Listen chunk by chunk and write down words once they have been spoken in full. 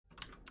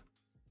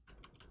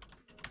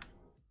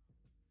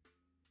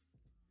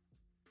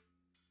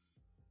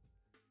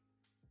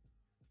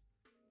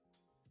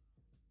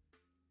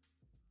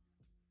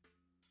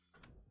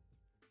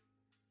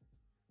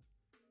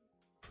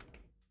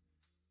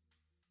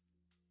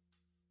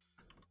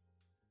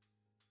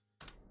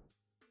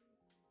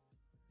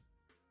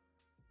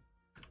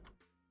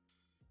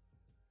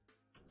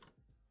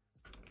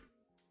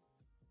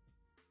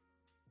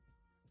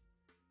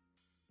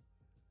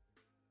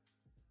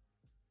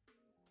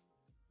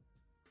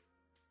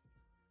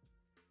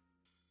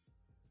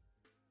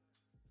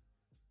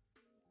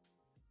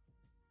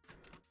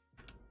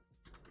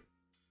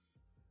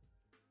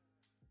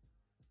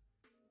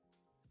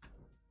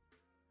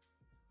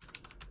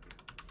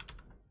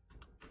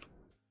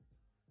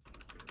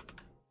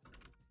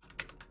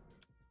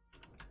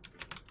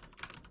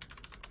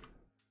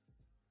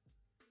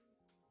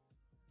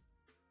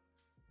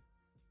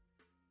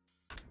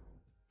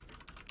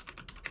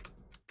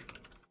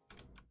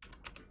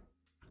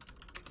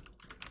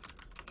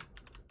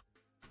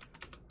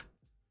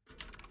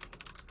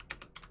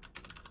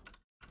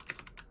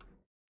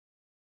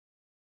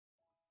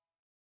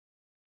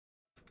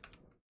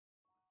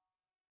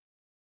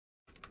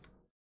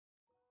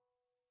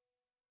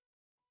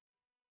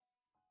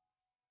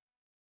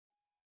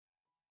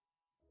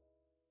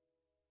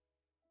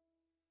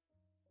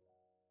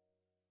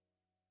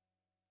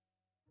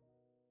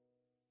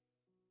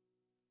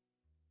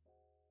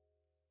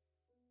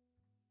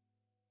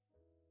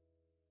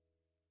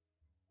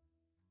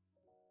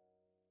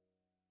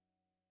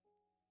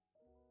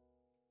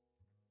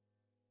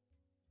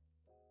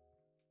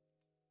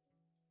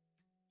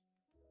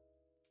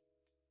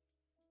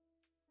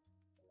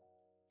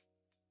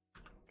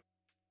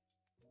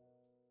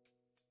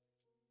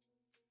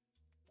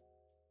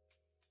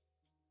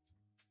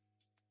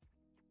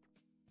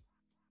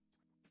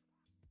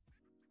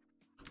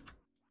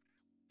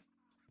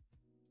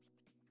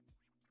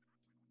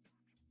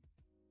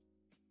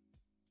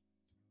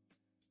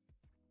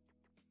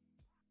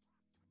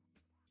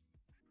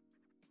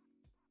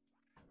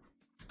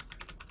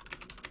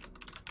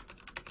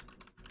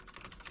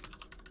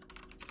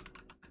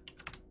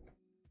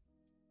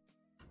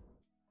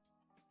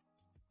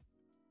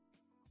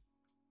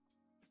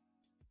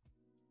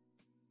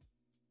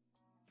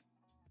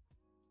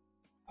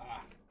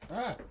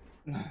Ah.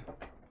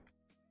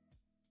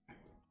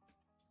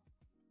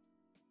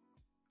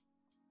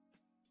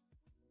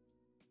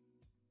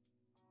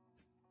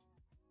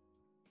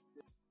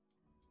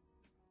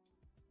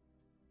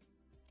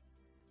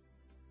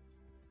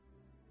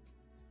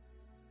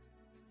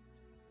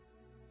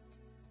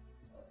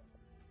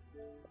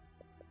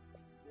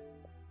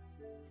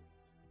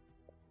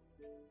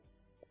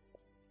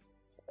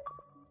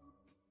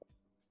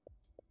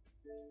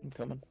 I'm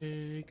coming.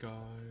 Hey guys.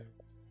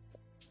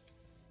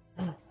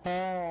 Oh,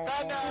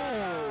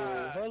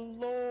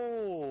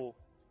 hello.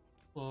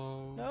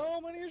 Hello. No,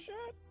 I'm gonna get shot.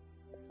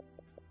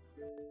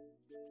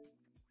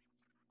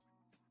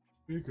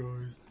 Hey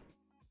guys.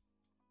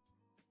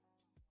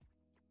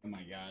 Oh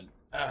my god.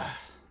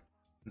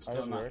 I'm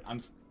still not.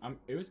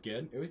 It was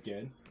good. It was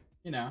good.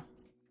 You know,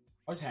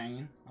 I was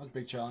hanging. I was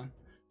big chilling.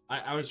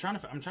 I was trying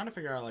to. I'm trying to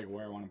figure out like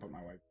where I want to put my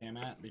webcam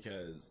at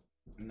because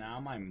now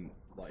my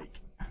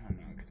like I don't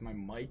know because my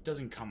mic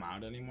doesn't come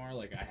out anymore.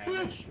 Like I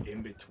have it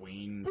in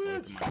between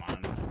both of my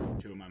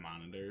two of my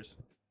monitors.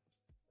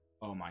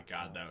 Oh my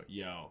god though,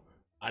 yo.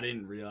 I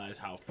didn't realize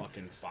how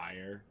fucking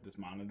fire this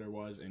monitor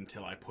was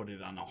until I put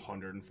it on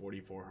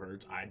 144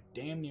 hertz. I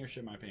damn near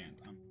shit my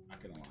pants. I'm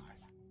not gonna lie.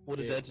 What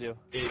does that do?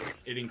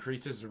 It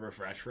increases the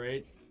refresh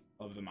rate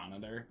of the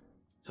monitor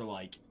to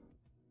like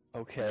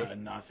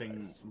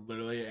nothing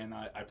literally. And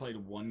I played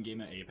one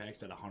game of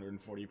Apex at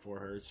 144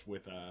 hertz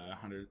with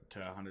 100 to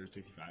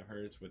 165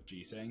 hertz with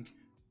G-Sync,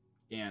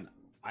 and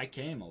I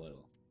came a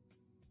little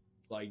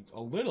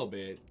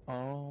bit.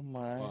 Oh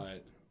my!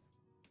 But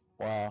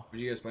wow. what are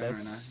you guys playing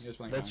right now? You guys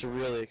playing? That's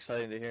really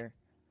exciting to hear.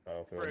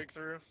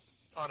 Breakthrough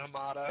on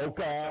Hamada. Oh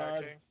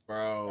god, attacking.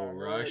 Bro,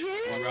 Rush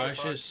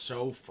Yes! is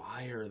so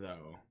fire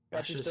though.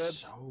 Rush Got your is steps?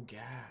 so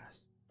gas.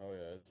 Oh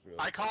yeah, it's really.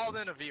 I called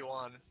in a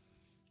V1.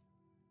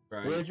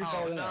 Right? Where'd you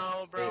call Oh in?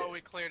 no, bro, It-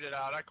 we cleared it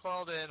out. I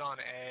called in on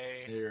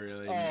A. They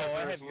really. Oh, Because I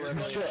there was had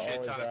literally shit a shit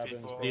always ton of happens,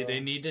 people. bro. Dude, they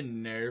need to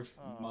nerf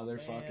Oh,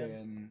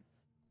 motherfucking.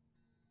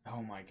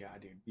 Oh my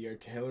god, dude, the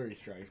artillery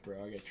strikes,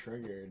 bro. I get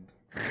triggered.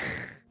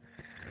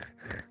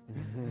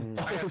 I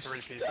got 3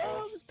 people.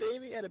 Stubbs,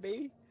 baby, had a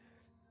baby.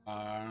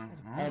 I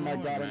Oh don't my know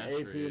god, what an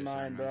mastery AP is,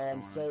 mine, bro. that's I'm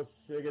going so on.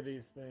 sick of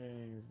these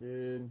things,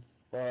 dude.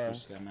 Fuck.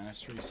 Step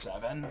mastery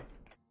 7.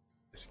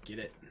 Let's get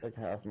it. Like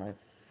half my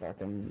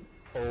fucking.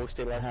 Oh,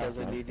 stay last half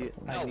I my need you.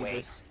 fucking- I need way.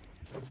 this.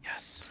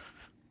 Yes.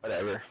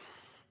 Whatever.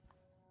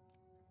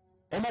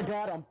 Oh my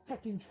god, I'm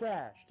fucking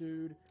trash,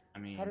 dude. I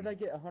mean, How did I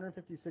get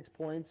 156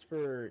 points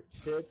for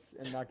hits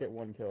and not get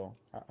one kill?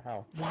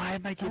 How? Why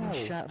am I getting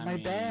Oh, shot in I my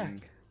mean,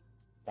 back?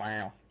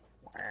 Wow.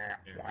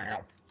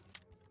 Wow.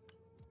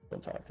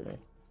 Don't talk to me.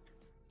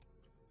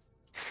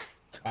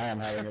 I am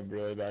having a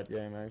really bad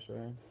game,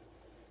 actually.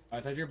 I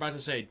thought you were about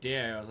to say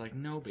dare. I was like,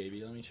 no,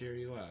 baby, let me cheer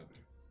you up.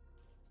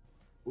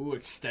 Ooh,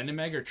 extended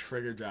mag or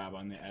trigger job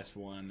on the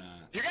S1.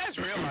 You guys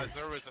realize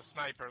there was a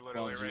sniper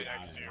literally Oh, right yeah,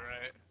 next to you, yeah.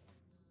 right?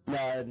 No,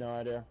 I had no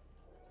idea.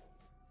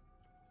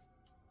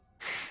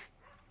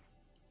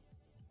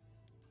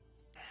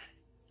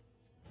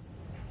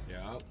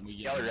 Yeah, we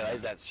get. Y'all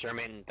realize that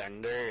Sherman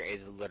Thunder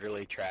is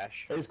literally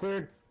trash? It's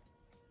cleared.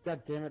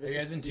 God damn it. Are you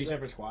guys in 2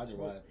 separate squads or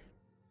what?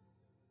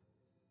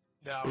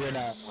 No, We're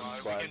not squad.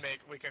 squad.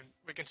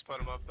 We can split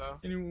them up though.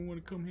 Anyone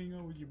want to come hang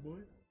out with you, boy?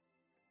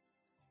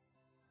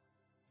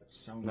 That's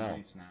so No.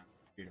 nice now.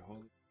 Dude,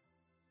 holy.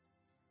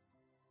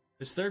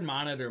 This third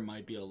monitor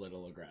might be a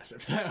little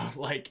aggressive, though.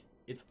 Like,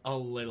 it's a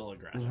little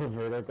aggressive. The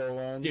vertical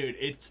one. Dude,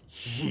 it's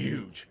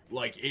huge.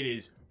 Like, it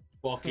is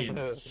fucking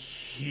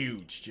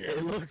huge, It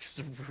Jared. looks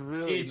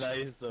really It's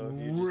nice though.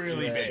 Dude.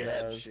 really Just big.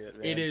 that shit,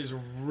 man. It is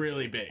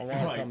really big. I want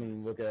to Like, come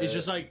and look at it's it.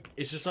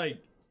 just like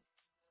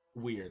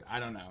weird. I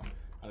don't know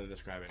how to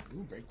describe it.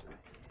 Ooh, breakthrough.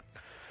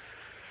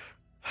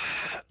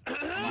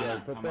 Yeah,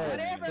 put I'm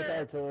the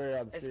artillery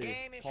on This C.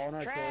 game is Call an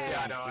artillery trash.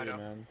 Yeah, on I C, know.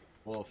 man.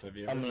 Wolf, have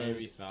you I'm ever gonna-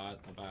 maybe thought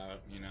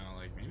about, you know,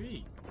 like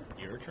maybe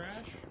you're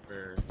trash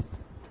or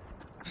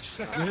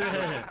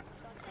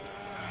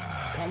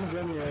Comes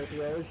in here,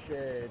 throws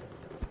shade.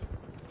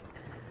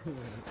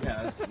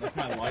 yeah, that's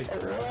my life,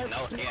 bro.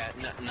 No, yeah,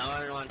 no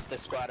one wants to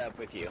squat up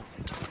with you.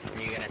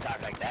 You're gonna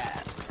talk like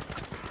that.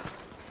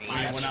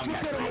 I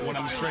mean, when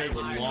I'm straight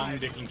long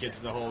dicking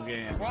kids the whole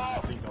game, I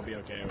think they'll be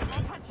okay with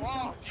it.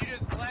 Whoa, you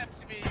just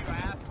left me, you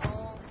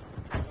asshole.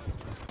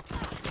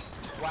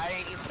 Why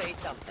didn't you say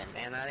something,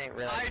 man? I didn't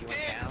realize I you went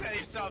did down.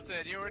 say something.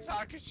 You were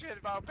talking shit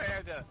about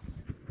Panda.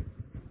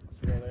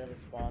 Yeah, they have a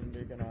spawn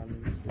beacon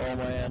on C. Oh,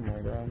 man. Oh my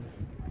god.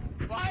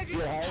 Why'd you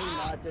Dude, how are we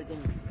not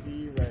taking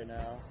C right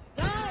now?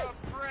 You a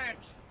prick.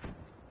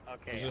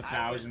 Okay, There's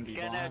I was 1,000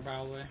 people on gonna it,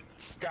 probably.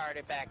 start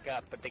it back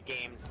up, but the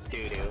game's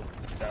doo-doo,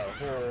 so...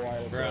 Oh,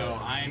 why- Bro,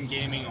 I am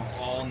gaming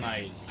all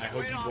night. I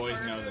hope you boys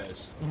know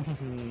this.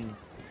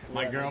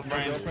 My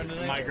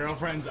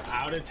girlfriend's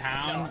out of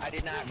town. No, I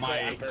did not My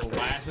play on purpose.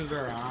 glasses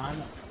are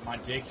on. My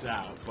dick's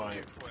out, but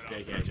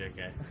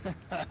JK.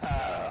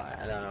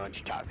 I don't know what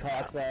you're talking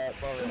about. Cots out.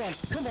 Come on,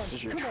 come on, This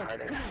is come on.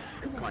 retarded.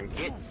 Come on,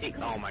 get sick.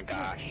 Oh my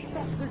gosh.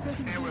 Fuck, they're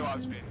taking And we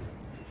lost me.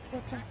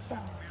 Fuck, fuck, fuck.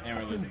 And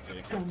we're losing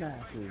city.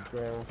 Dumbasses,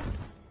 bro.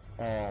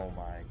 Oh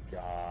my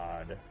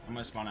god. I'm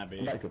gonna spawn at B.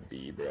 Come back to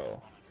B,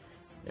 bro.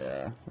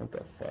 Yeah, what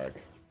the fuck?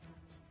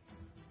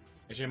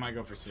 Actually, I might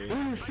go for C. Who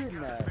are you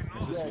shooting at?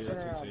 That's a Yo, C, turn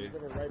that's a around. C. He's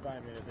over right by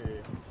me at B.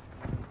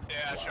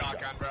 Yeah,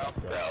 shotgun, bro.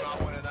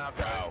 Not winning up,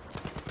 bro.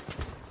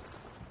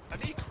 I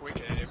need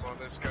quick aim on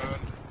this gun.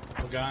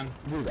 What gun?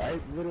 Dude, I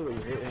literally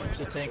hit him.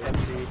 Should tank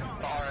MC.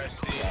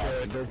 RSC.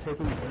 Yeah, they're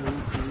taking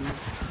AT.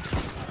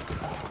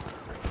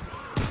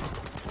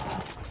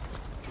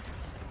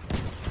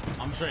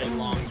 I'm straight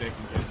long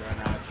dicking kids right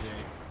now at C.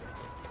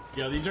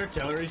 Yo, these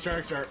artillery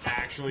strikes are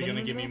actually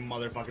gonna give me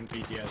motherfucking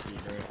PTSD,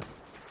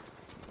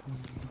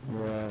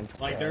 bro. Yeah, it's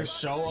Like, bad. they're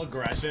so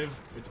aggressive,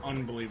 it's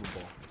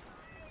unbelievable.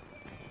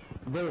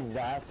 They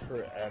last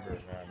forever,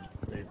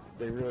 man.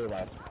 They really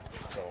last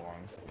so long.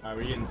 Alright,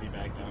 we're getting Z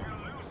back though.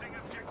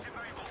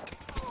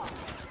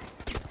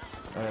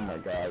 Oh my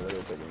god, what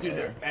is it? Dude,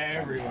 they're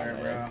everywhere,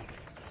 bro.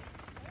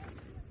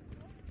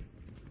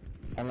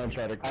 I'm gonna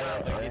try to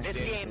This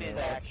game is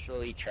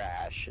actually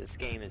trash. This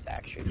game is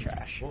actually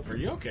trash. Wolf, are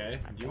you okay?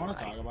 Do you want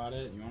to talk about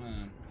it? You want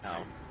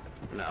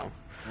to... No.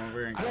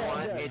 We're I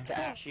want it to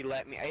actually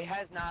let me. It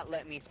has not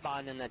let me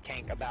spawn in the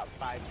tank about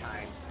 5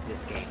 times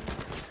this game.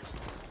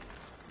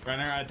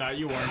 Renner, I thought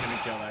you weren't gonna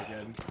kill that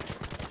kid.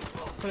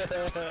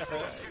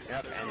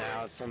 Yep, and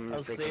now some I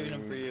was saving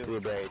him for you.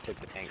 blueberry took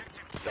the tank.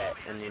 But,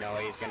 and you know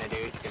what he's gonna do?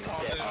 He's gonna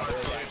sit all the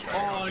way back.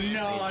 Oh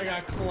no, I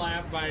got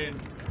clapped by...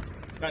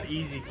 Got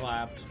easy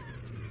clapped.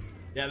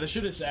 Yeah, this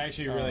shit is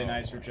actually really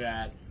nice for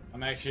chat.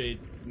 I'm actually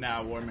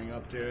now warming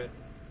up to it.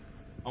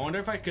 I wonder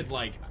if I could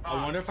like...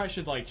 I wonder if I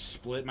should like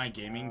split my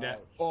gaming deck.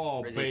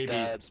 Oh, Rizzy baby.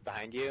 Stubbs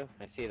behind you.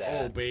 I see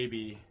that. Oh,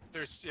 baby.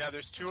 There's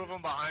 2 of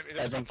them behind me.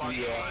 There's a think bunch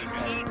you-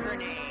 behind me.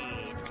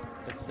 Grenade.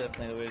 That's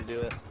definitely the way to do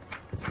it.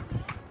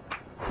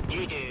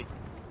 You dude.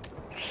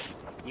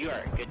 You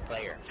are a good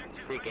player.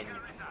 Freaking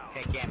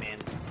heck yeah, man.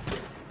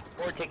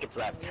 4 tickets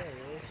left. Yeah,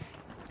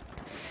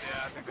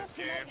 I think this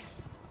game.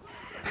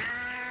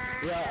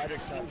 Yeah, I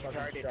just got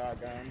fucking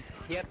shotguns.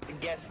 Yep, and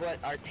guess what?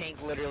 Our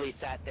tank literally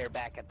sat there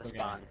back at the Okay.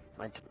 spawn.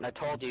 I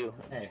told you.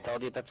 Hey. I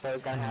told you that's what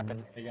was gonna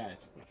happen. Hey,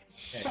 guys.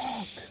 Hey.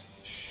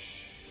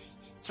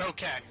 It's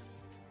okay.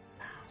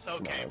 It's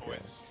okay, okay.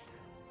 boys.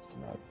 It's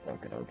not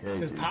fucking okay,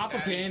 Because dude. Papa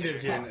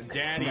Panda's here.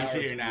 Daddy's No,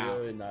 here it's now.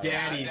 really not.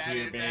 Daddy's Yeah,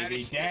 here, baby.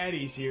 Daddy's here.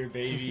 Daddy's here,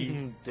 baby.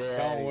 Don't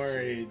Daddy's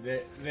worry.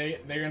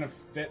 They're gonna.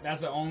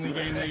 That's the only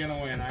game they're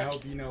gonna win. I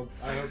hope you know.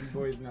 I hope you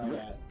boys know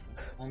that.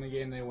 Only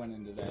game they win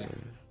in today.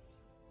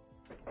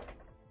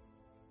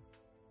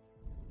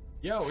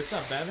 Yo, what's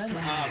up, Evan?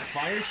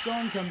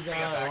 Firestorm comes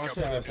out. I want to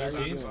say the 15th.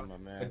 How you doing, my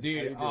man? Dude,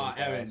 How you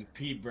doing, Evan, guys?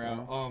 Pete,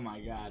 bro. Oh my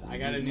God, I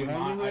got a You new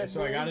hungry yet,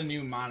 so I bro? got a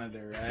new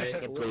monitor, right?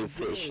 Can't believe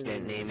Fish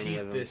didn't name any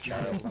of them. This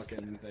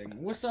fucking thing.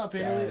 What's up,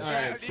 Haley? All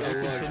Yeah, right, so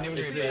dude, look, continue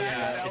it's with the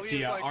Elliot's it's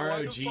the like, why the ROG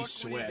fuck would he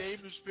Swift. name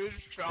his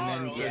fish And then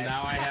Charles? so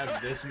now I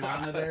have this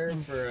monitor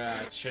for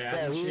chat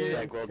and he was shit.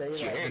 like, well, say that.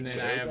 Jared, And then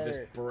You I have this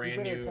better- brand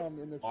you better new come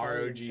in this party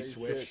ROG and say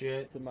Swift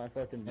shit. to my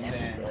fucking And mic,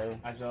 then bro.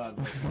 I still have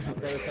this You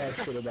better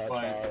talk shit about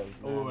but,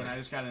 Charles, man. oh, and I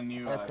just got a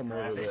new I'll come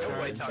over graphics there. card.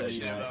 Nobody It's talks the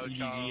shit about EVGA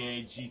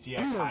Charles.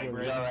 GTX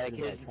hybrid. So like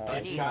his It's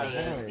buddy's It's got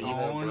name is its Eva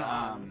own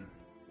Braun.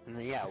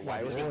 Yeah,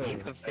 why would he boy.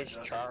 name a fish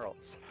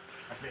Charles?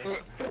 Oh,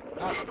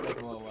 that's a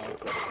little low.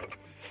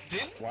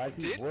 Why is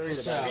he Didn't worried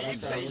about Steve it?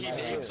 say he Yeah.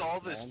 names all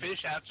of his Man.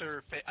 fish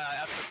after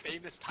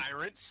famous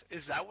tyrants?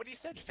 Is that what he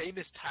said?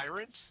 Famous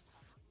tyrants?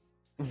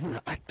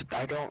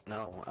 I don't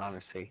know,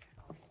 honestly.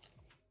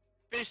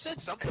 Fish said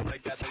something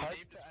like that. It's That he hard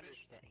named to his fish.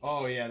 understand.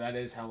 Oh yeah, that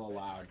is hella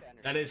loud.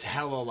 That is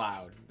hella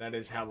loud. That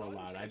is hella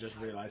loud. I just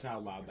realized how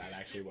loud that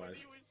actually was.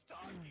 He was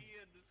talking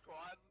in the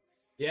squad.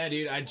 Yeah,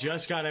 dude, I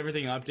just got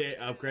everything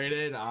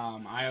upgraded.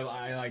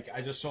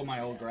 I just sold my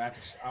old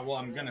graphics. Well,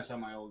 I'm gonna sell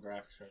my old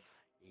graphics card.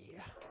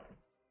 Yeah.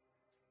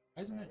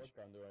 Why isn't it? What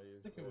gun do I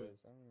use, Think it boys?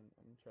 was- I'm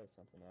gonna try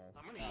something else.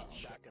 I'm gonna use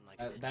shotgun like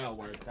this. That'll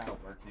work. That'll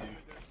work, dude.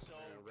 They're so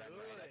I'm gonna run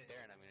right up good. there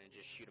and I'm gonna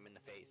just shoot him in the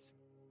face.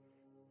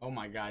 Oh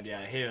my god,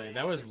 yeah, Haley,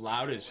 that was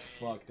loud as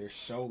fuck. They're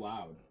so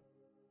loud.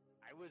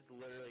 I was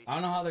literally. I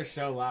don't know how they're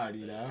so loud,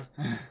 you know?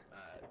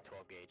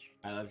 12 gauge.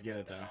 Alright, let's get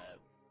it though.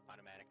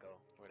 Automatico,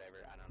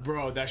 whatever. I don't know.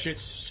 Bro, that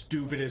shit's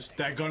stupid as.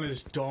 That gun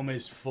is dumb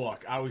as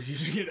fuck. I was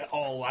using it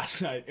all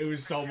last night. It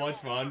was so much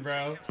fun,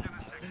 bro.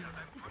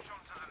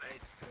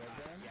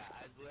 Yeah,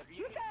 I was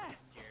literally.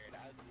 Jared,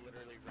 I was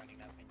literally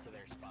running up into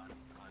their spawn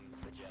on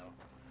the jail.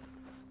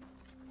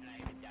 And I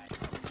even died.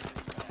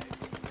 But I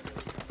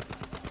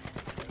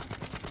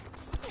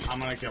literally. I'm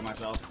gonna kill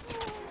myself.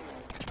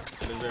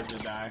 I deserve to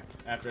die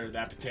after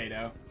that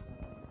potato.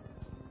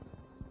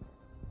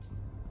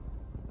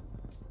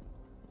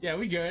 Yeah,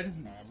 we good.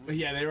 But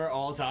yeah, they were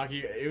all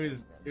talking. It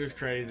was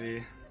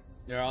crazy.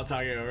 They were all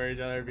talking over each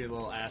other, being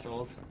little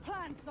assholes.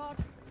 Plan, Sod.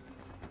 Oh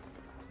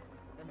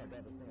my god,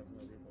 this thing has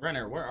no recoil.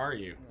 Renner, where are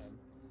you?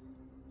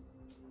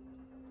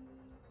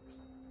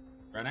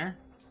 Renner?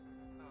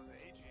 Oh, the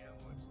AGM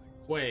looks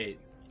like.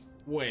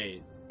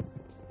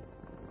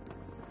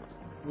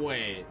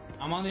 Wait.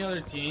 I'm on the other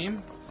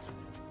team?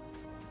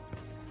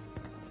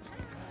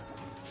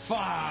 Fuck!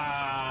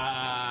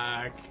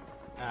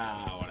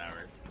 Ah,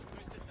 whatever.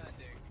 Who's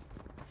defending?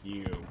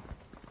 you.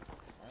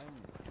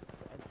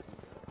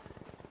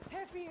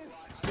 Here for you.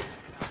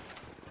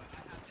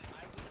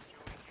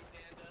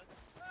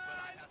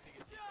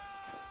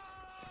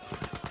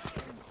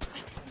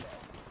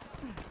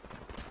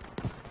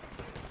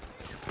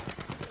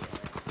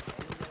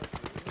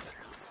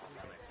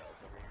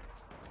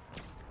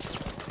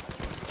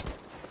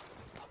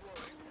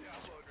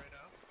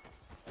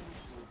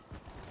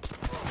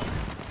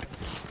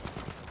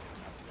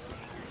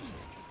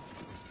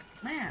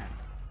 Man.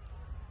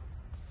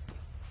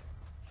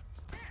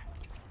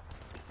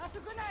 That's a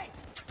grenade.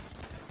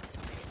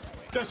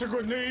 That's a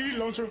grenade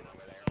launcher.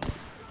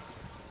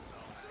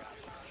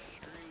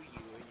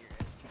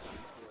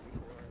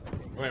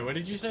 Wait, what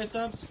did you say,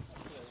 Stubbs?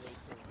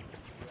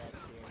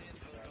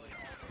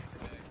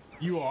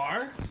 You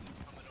are?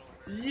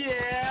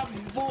 Yeah,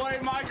 boy,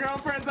 my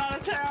girlfriend's out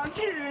of town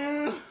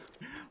too.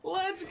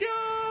 Let's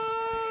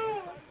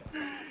go.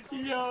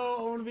 Yo,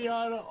 I want to be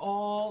on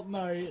all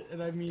night,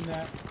 and I mean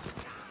that.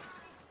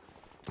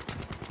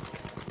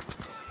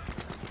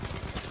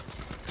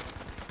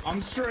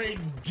 I'm straight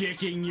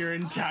dicking your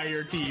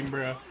entire team,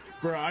 bro.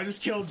 Bro, I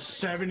just killed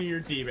 7 of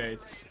your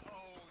teammates.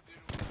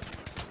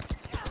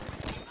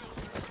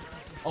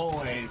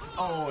 Always,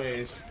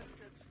 always.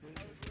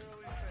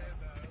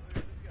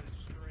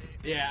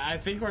 Yeah, I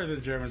think we're the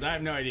Germans. I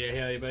have no idea,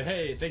 Haley, but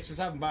hey, thanks for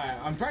stopping by.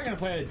 I'm probably gonna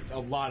play a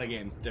lot of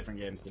games, different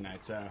games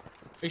tonight, so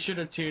make sure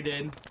to tune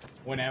in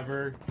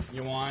whenever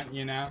you want,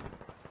 you know?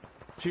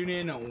 Tune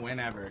in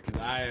whenever,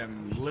 because I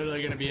am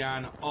literally gonna be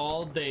on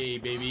all day,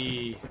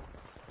 baby.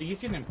 I think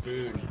he's getting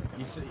food.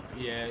 He said,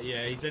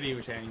 yeah, he said he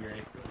was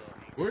hangry.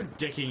 We're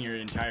dicking your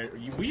entire...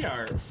 We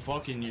are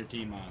fucking your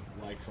team up,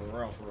 like, for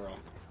real, for real.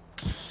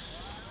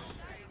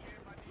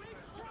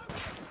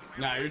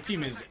 Nah, your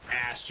team is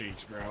ass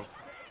cheeks, bro.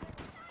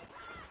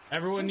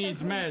 Everyone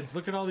needs meds.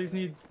 Look at all these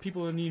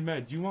people that need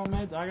meds. You want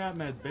meds? I got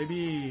meds,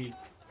 baby.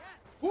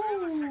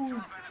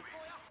 Woo!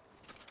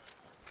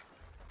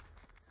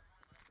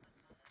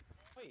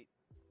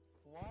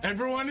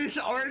 Everyone is,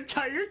 our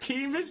entire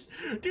team is,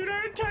 dude,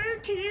 our entire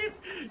team.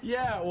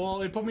 Yeah, well,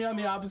 they put me on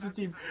the opposite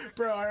team.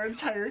 Bro, our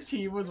entire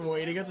team was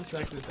waiting at the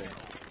sector thing.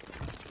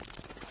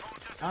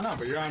 I don't know,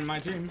 but you're on my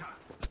team.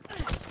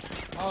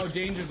 Oh,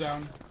 danger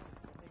zone.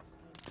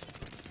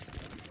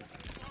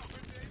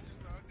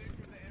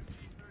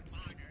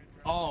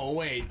 Oh,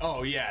 wait.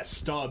 Oh, yeah,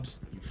 Stubbs.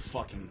 You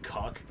fucking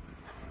cuck.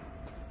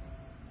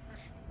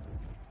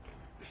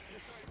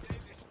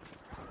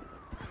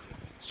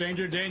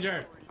 Stranger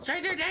danger.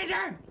 Stranger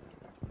danger!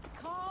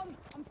 Calm.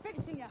 I'm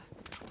fixing you.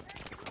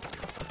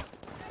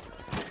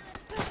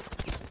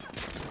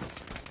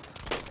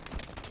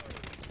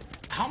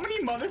 How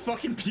many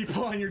motherfucking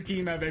people on your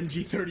team have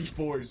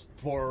MG34s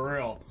for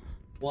real?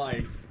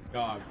 Like,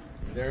 dog,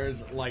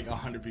 there's like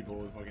 100 people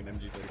with fucking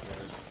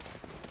MG34s.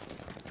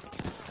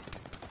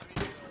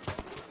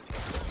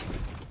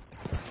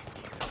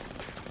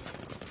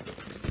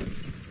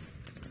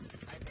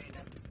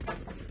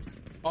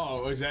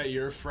 Oh, is that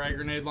your frag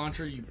grenade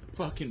launcher, you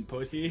fucking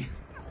pussy?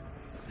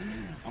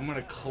 I'm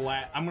gonna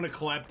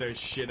clap the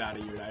shit out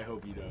of you, and I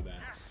hope you know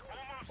that.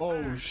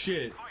 Oh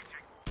shit.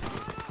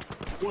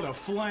 What a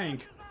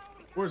flank.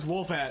 Where's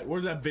Wolf at?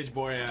 Where's that bitch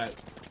boy at?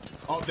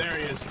 Oh, there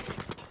he is.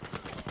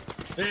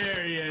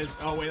 There he is.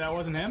 Oh wait, that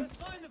wasn't him?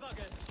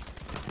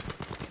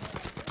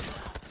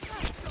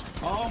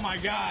 Oh my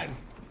god.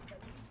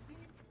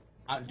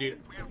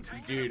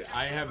 Dude,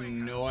 I have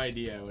no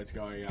idea what's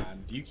going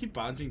on. Do you keep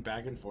bouncing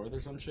back and forth or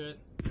some shit?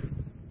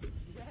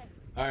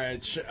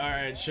 Alright, should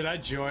I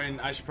join?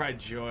 I should probably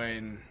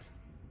join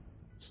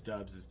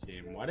Stubbs'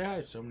 team. Why do I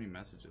have so many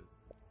messages?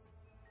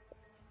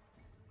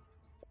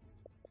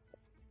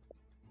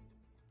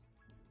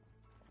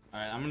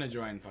 Alright, I'm gonna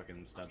join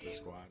fucking Stubbs'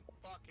 squad.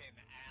 Fucking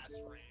ass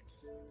rapes.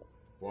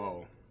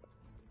 Whoa.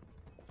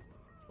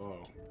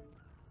 Whoa.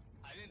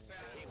 I didn't say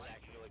I was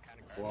actually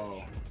kind of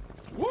Whoa.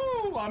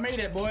 Woo! I made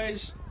it,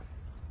 boys!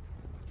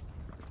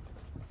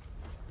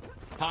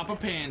 Papa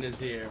Panda's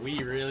here.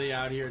 We really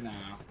out here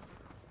now.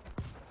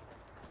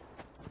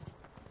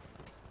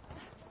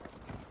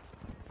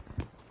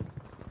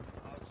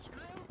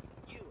 Screw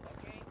you,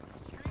 okay?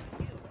 Screw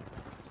you.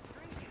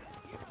 Screw you.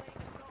 You're playing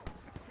a song.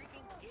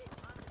 Freaking get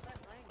on the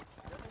front line.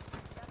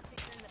 Stop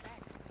sitting in the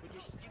back with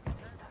your stupid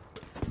turn up.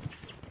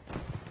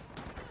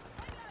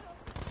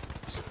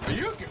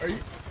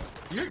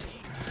 You're...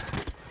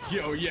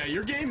 Yo, yeah,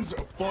 your game's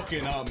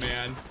fucking up,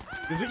 man.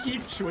 Does it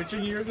keep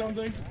switching you or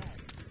something?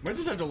 Might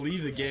just have to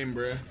leave the game,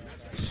 bruh.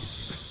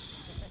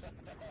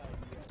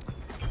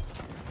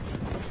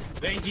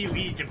 Thank you,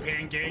 Eat the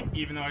Pancake,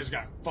 even though I just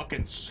got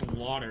fucking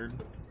slaughtered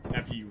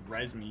after you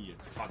res me, you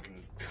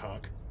fucking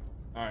cuck.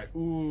 Alright,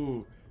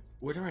 ooh.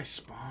 Where do I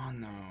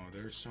spawn, though?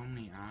 There's so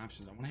many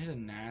options. I want to hit a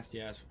nasty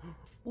ass...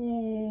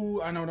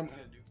 Ooh, I know what I'm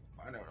gonna do.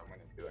 I know what I'm gonna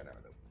do.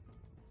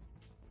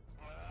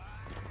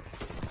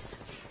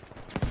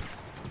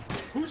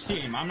 Whose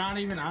team? I'm not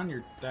even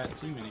on that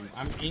team anymore.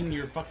 I'm in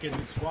your fucking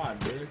squad,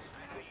 dude.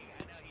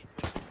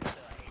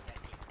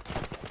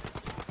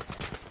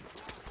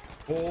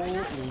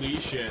 Holy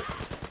shit.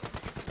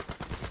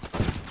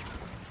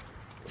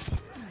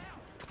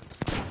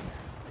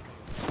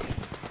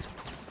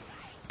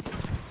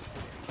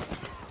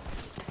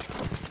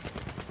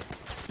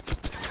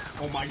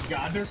 my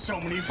god, there's so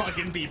many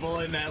fucking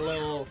people in that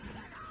little,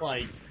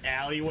 like,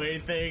 alleyway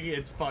thing.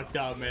 It's fucked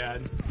up,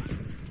 man.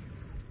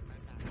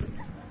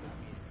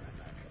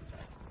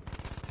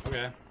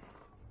 Okay.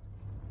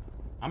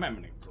 I'm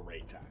having a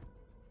great time,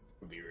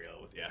 to be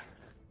real with you.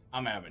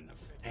 I'm having a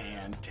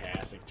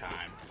fantastic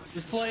time.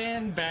 Just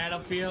playing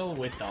Battlefield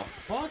with the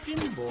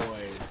fucking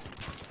boys.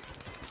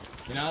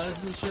 You know, this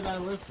is the shit I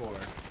live for.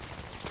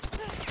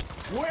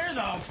 Where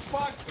the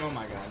fuck? Oh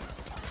my god.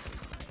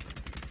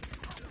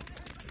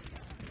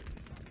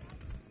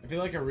 I feel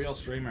like a real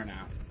streamer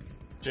now.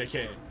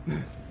 JK.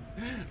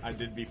 I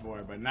did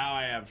before, but now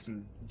I have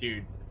some...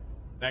 Dude,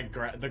 that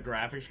the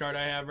graphics card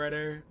I have right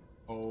here.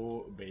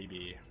 Oh,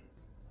 baby.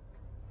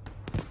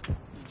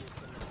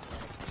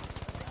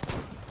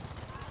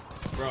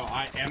 Bro,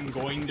 I am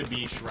going to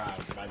be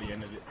shrouded by the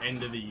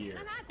end of the year.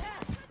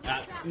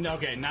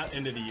 Okay, not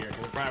end of the year,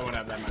 because I probably won't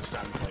have that much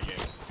time to play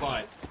games.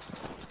 But,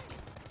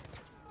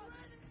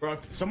 bro,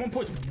 if someone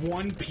puts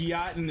one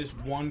Piat in this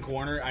one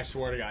corner, I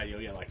swear to God,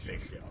 you'll get like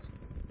 6 kills.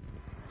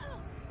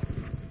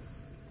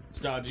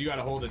 Stubbs, you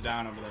gotta hold it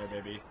down over there,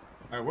 baby.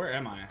 All right, where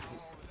am I?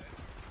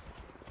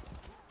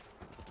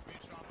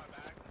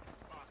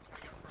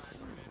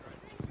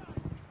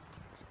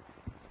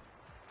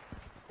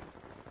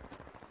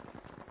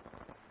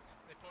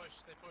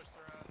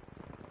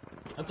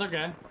 That's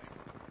okay.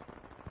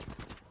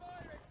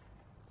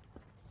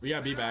 We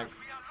gotta be back.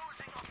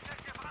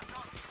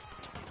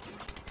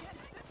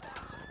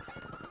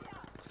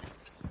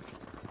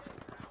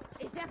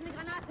 Ich werfe eine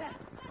Granate.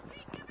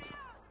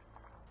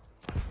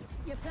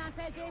 Ihr Plan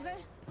Feldwebel?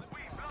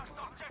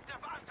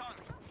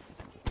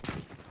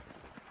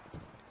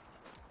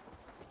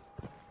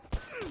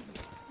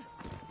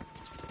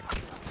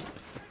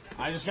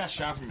 I just got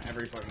shot from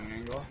every fucking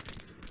angle.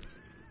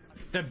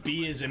 Except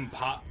B is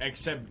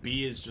except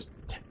B is just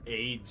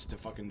aids to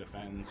fucking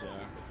defend, so.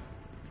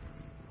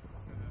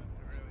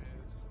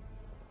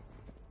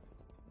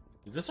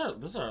 This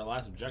is our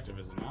last objective,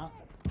 is it not?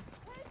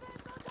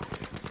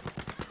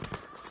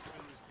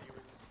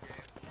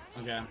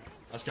 Okay,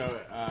 let's go.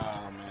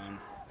 Oh man.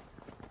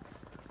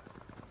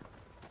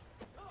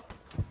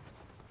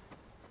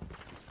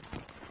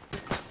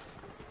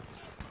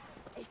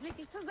 Ich leg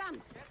dich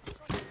zusammen.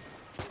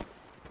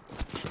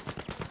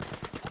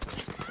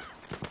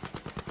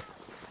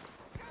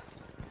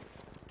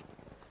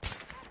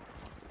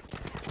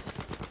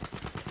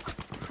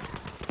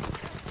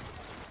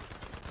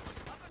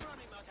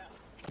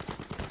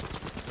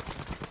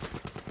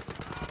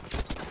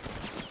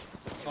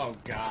 Oh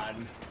god.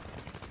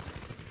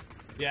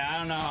 Yeah, I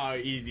don't know how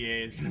easy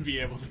A is gonna be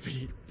able to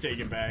be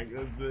taken back.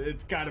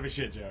 It's kind of a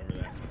shit show over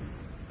there.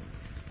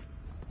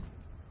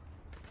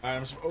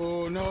 Alright,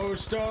 oh no,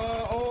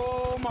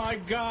 oh my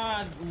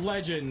god,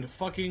 legend,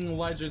 fucking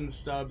legend,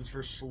 Stubbs,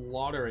 for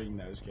slaughtering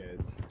those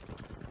kids.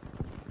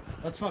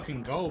 Let's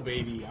fucking go,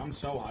 baby. I'm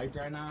so hyped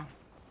right now.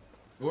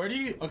 Where do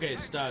you, okay,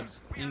 Stubbs,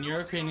 in your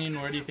opinion,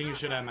 where do you think you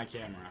should have my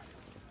camera?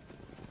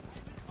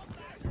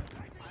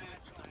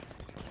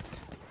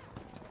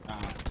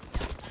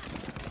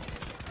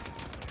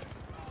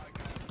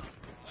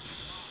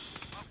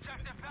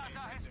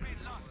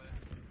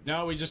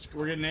 No, we're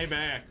getting A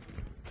back.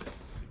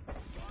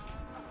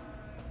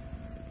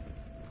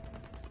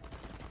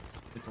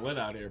 It's lit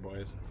out here,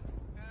 boys.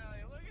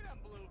 Look at them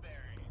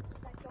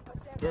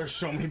blueberries. There's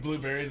so many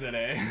blueberries at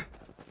A.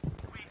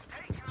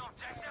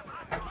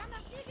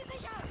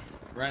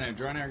 Ryan,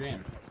 join our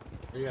game.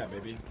 Where you at,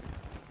 baby?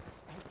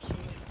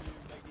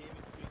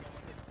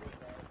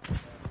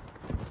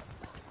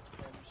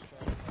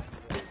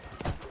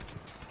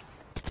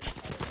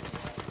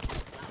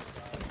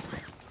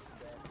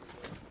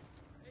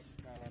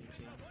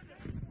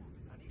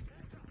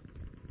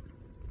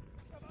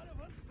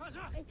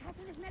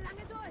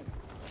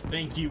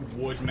 Thank you,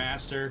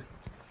 Woodmaster.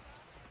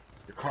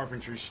 Your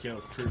carpentry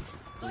skills proved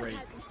great.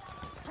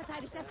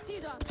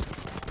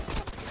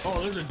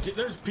 Oh,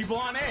 there's people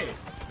on A.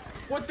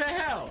 What the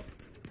hell?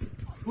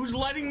 Who's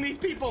letting these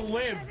people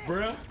live,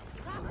 bruh?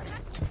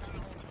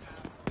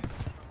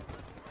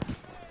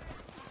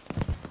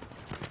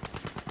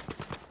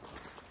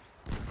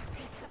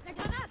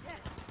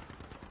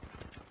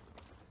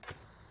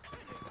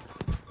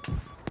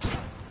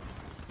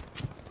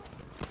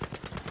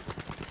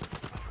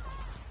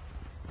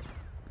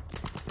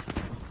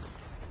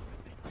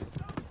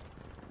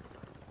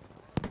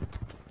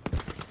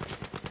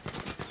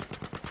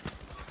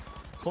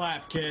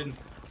 Clap, kid.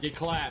 Get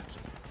clapped.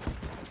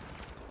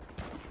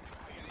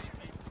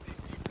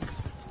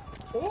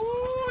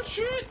 Oh,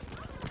 shit!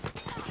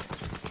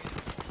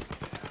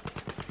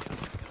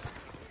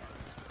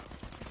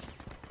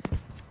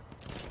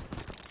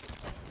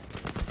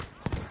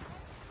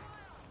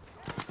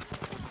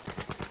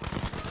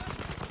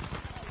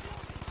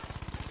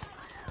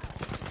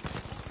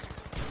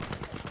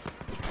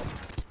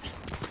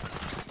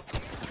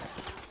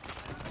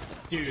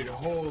 Dude,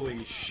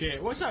 holy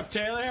shit. What's up,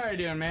 Taylor? How you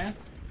doing, man?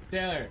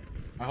 Taylor,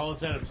 my whole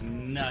setup's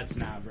nuts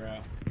now, bro.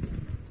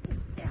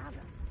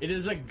 It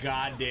is a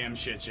goddamn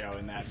shit show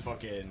in that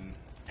fucking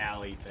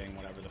alley thing,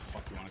 whatever the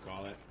fuck you want to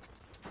call it.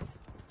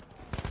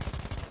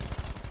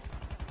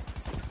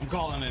 I'm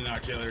calling an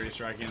artillery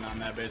strike in on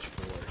that bitch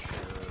for sure.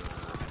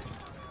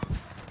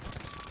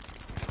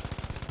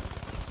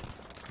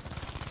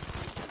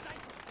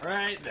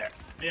 Right there.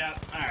 Yeah,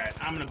 alright,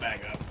 I'm gonna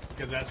back up.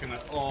 Because that's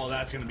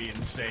gonna be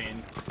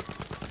insane.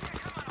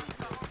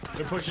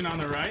 They're pushing on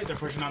the right, they're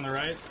pushing on the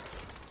right.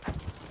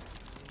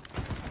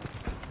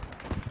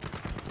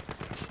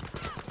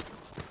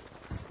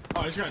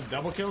 Oh, I just got a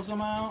double kill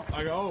somehow?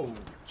 Like, oh,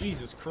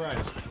 Jesus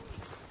Christ.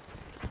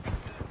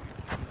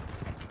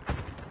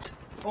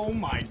 Oh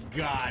my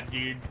god,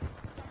 dude.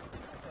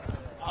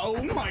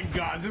 Oh my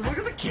god, just look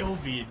at the kill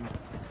feed.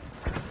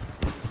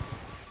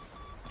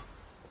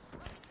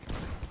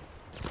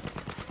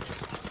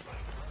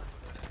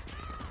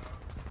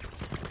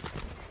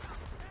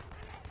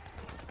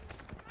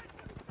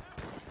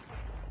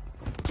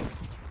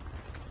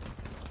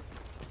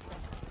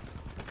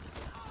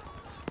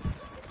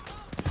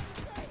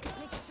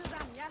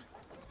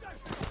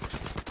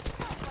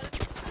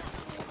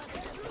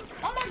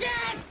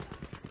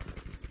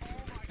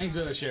 Thanks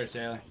for the share,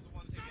 Taylor.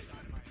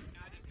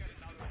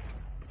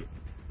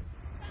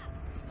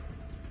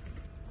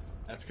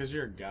 That's because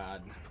you're a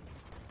god.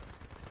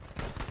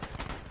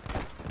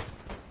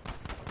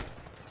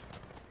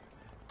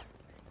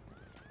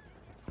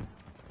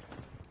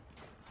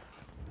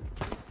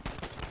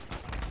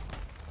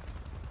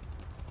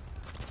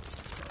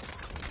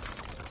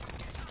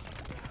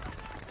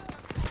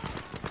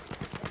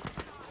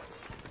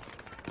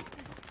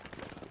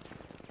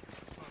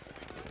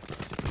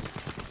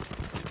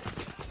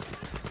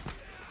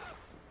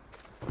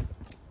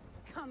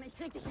 Ich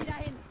krieg dich wieder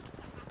hin.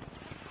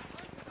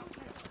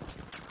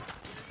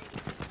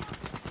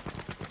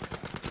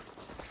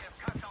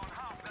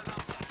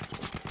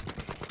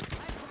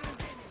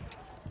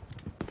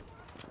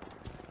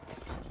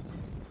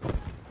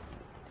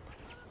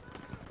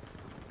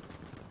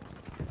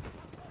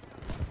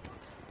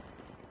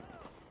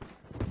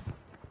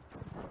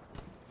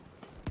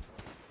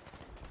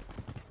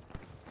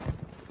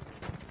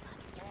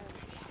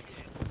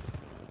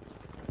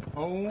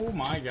 Oh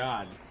my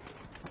god.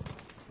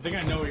 I think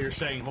I know what you're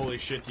saying holy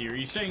shit to you. Are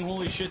you saying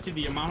holy shit to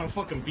the amount of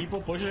fucking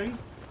people pushing?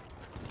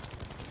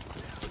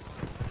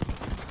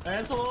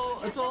 It's a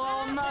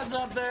little nuts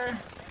up there.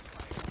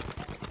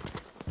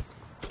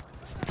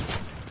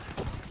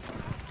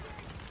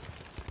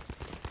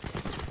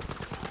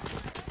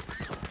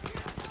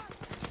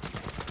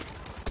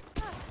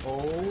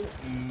 Oh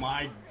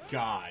my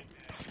god.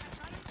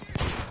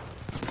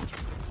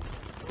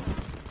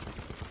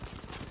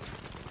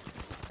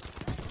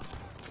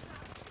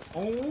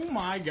 Oh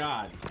my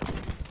god.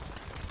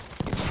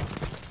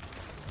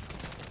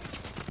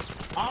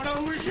 I don't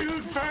know who to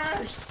shoot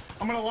first!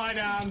 I'm gonna lie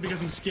down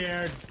because I'm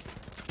scared.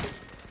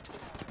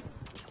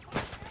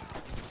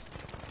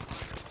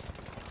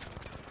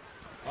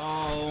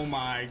 Oh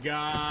my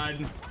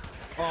god.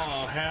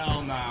 Oh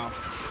hell no.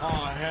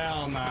 Oh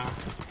hell no.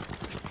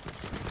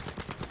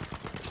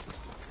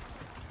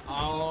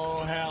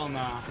 Oh hell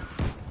no.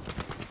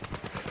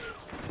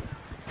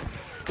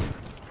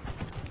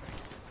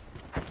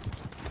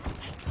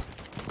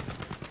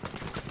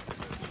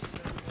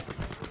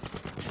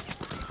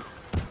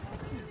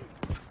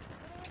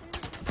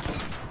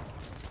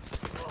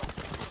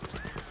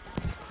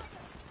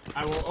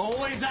 I will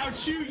always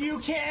outshoot you,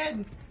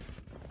 kid!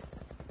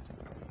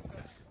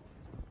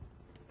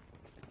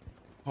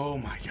 Oh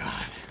my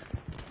god.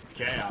 It's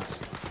chaos.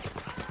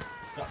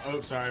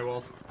 Oh, sorry,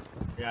 Wolf.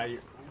 Yeah,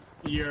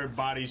 your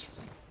body's...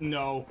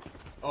 No.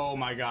 Oh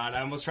my god.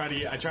 I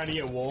tried to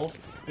get Wolf.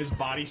 His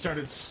body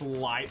started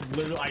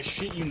literally, I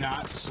shit you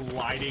not,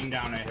 sliding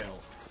down a hill.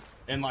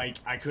 And, like,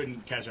 I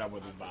couldn't catch up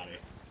with his body.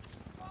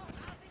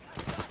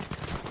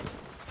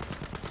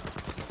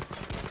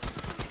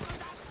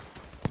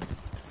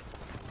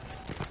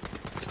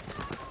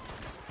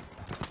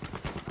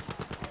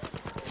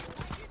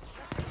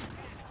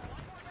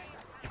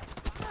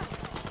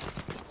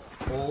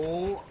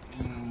 Oh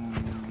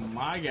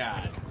my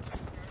god.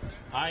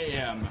 I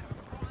am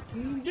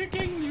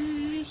dicking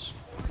these.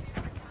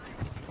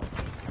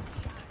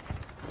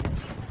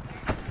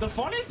 The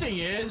funny thing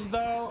is,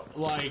 though,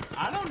 like,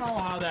 I don't know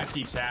how that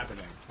keeps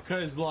happening.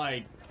 Because,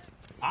 like,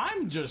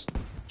 I'm just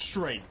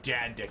straight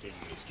dad dicking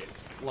these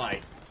kids.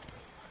 Like...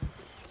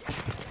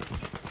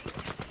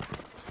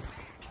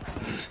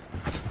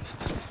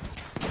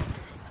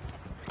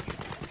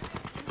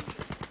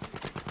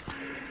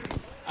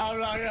 I'm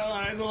not gonna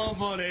lie, it's a little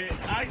funny.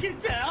 I can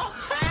tell.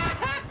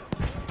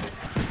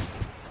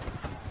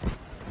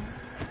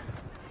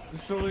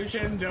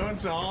 Solution, don't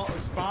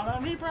spawn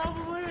on me,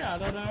 probably? I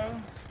don't know.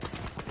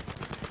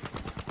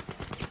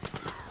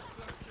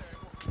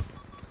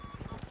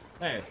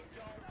 Hey.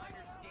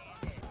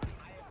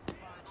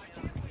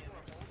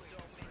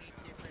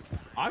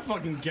 I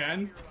fucking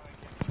can.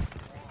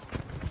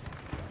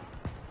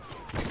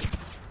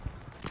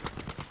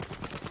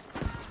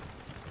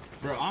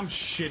 Bro, I'm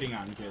shitting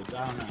on kids.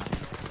 I don't know.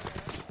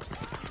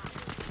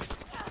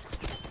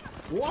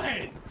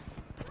 What?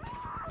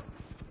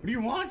 What do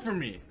you want from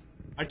me?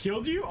 I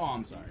killed you? Oh,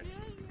 I'm sorry.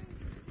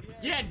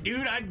 Yeah,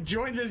 dude, I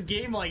joined this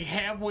game like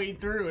halfway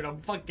through and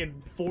I'm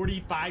fucking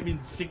 45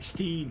 and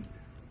 16.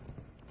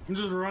 I'm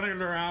just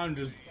running around,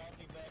 just...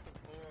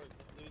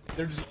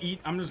 They're just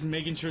I'm just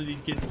making sure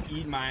these kids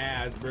eat my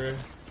ass, bro.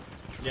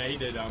 Yeah, he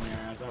did on my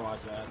ass. I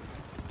watched that.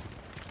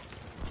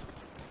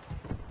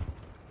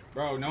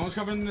 Bro, no one's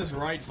covering this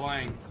right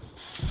flank.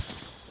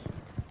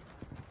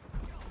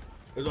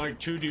 There's like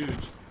 2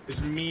 dudes. It's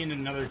me and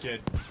another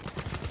kid.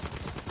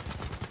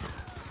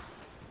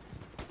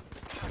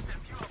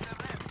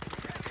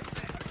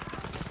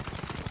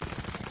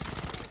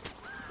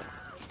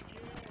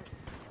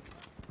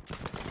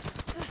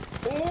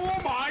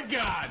 Oh my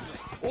god!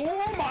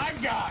 Oh my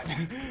god!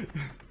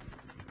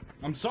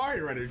 I'm sorry,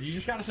 Redder. You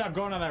just gotta stop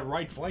going on that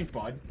right flank,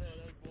 bud.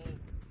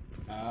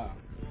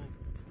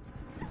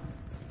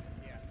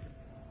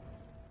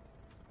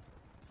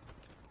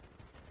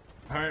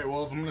 Alright,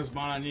 Wolf, I'm gonna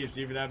spawn on you,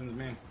 see if it happens to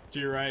me. To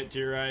your right, to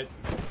your right.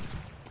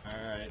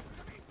 Alright.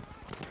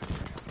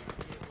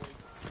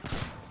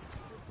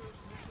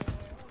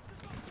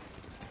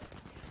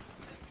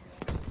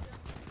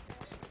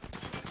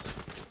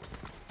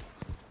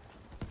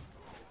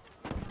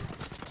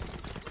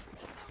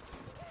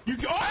 You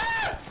go.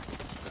 Ah!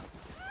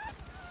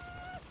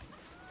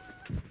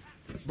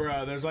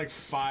 Bro, there's like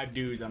 5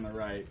 dudes on the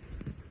right.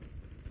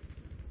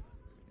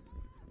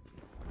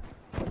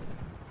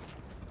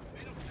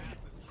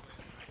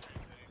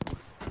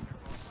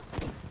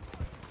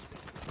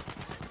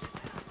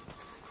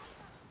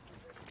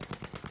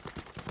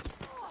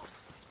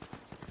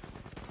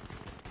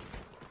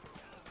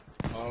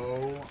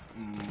 Oh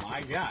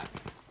my god.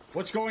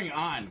 What's going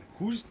on?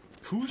 Who's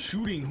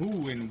shooting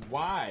who and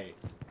why?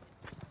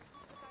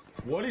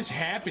 What is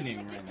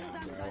happening right now,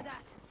 bro?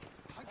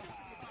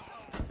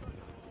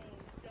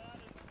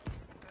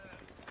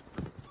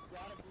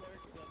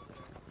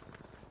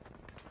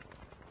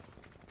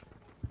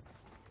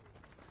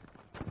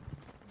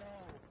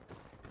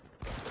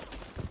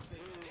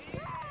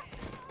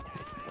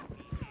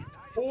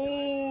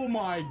 Oh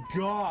my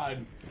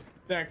god.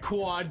 That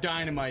quad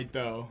dynamite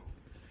though.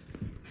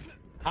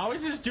 How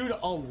is this dude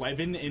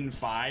 11 and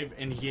 5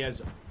 and he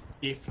has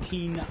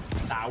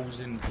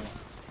 15,000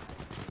 points?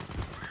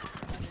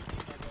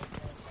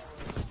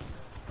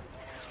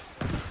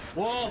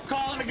 Wolf,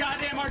 calling a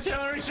goddamn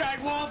artillery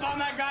strike, Wolf, on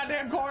that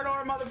goddamn corridor,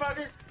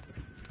 motherfucker.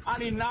 I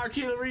need an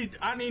artillery.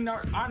 I need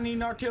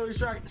an artillery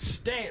strike.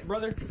 Stay it,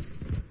 brother.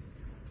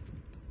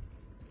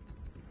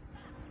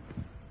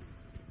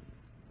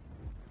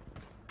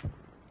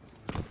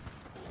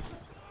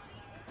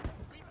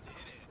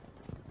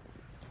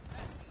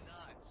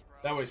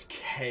 That was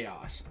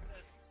chaos.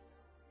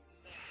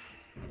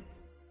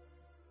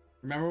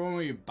 Remember when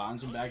we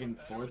bounced him back and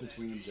forth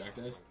between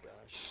objectives?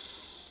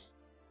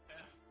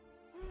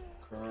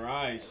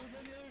 Christ.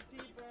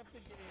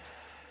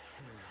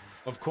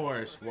 Of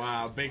course.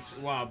 Wow,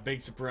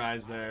 big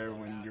surprise there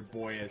when your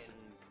boy is.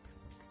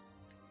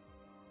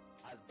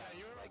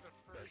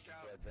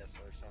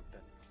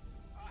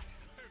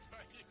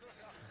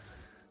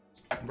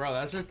 Bro,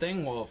 that's the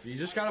thing, Wolf. You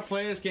just gotta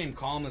play this game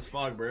calm as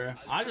fuck, bro.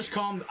 I just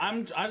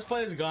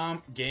play this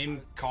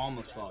game calm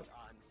as fuck.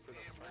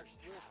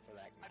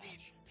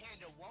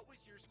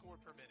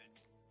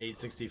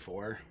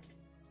 864.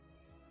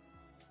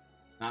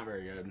 Not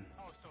very good.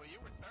 Oh, so you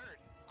were third.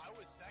 I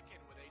was second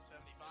with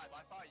 875.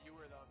 I thought you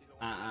were the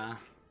one.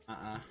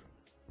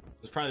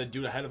 It was probably the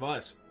dude ahead of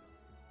us.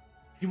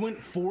 He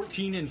went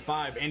 14 and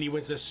 5, and he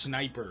was a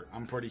sniper.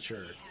 I'm pretty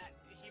sure.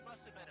 He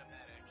must have been a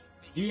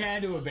medic. He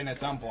had to have been at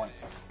some point.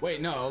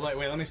 Wait, no.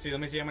 Wait. Let me see. Let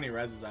me see how many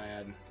reses I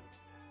had.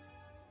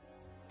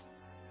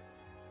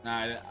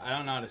 Nah, I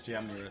don't know how to see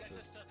how many reses.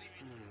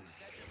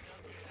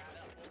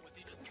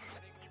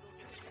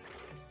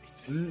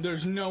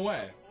 There's no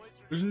way.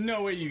 There's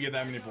no way you get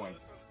that many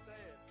points.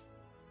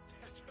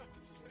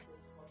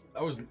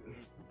 That was.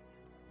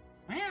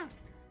 Yeah.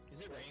 Is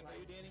it raining for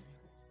you, Danny?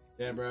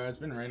 Yeah, bro. It's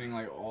been raining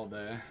like all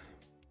day.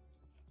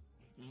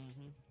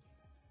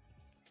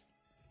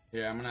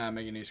 Yeah, I'm gonna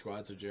make a new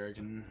squad so Jared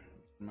can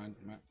my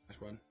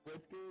squad.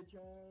 What's good,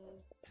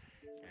 Charles?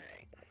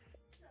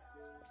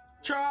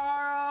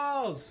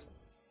 Charles.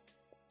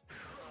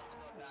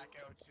 Back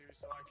out too,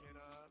 so I can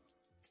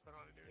put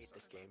on a new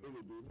This game.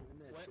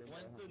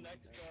 When's the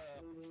next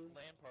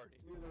LAN party?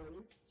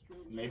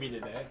 Maybe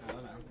today. I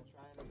don't know.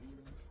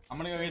 I'm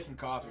gonna go get some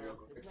coffee real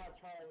quick. It's not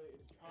Charlie,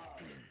 it's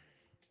Charles.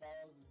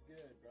 Charles is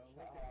good, bro.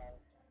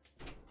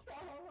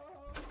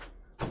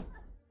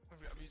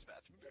 I'm using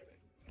bathroom dirty.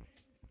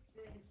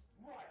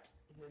 What?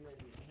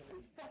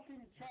 It's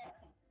fucking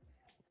Charles.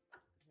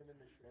 Him in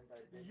the shrimp,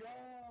 I think. Yo!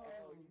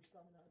 Oh, he's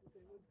coming out to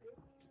say what's good.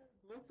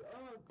 What's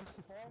up,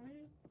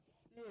 homie?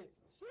 Shit.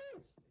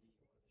 Shush.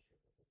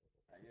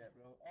 Yeah,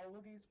 bro. Oh,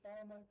 look, he's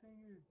following my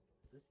finger.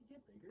 Does he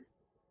get bigger?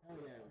 Oh,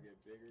 yeah, he'll get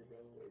bigger,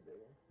 bro. Way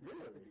bigger.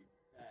 Really? To be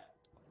fat.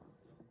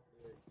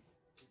 You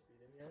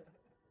feed him yet?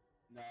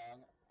 No,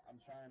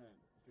 I'm trying to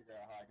figure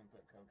out how I can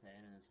put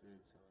cocaine in his food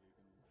so he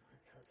can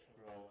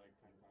grow like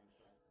 10 times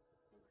fast.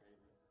 Go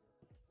crazy.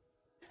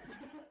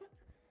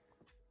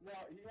 No,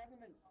 he hasn't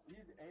been.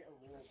 He's ate a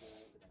little bit.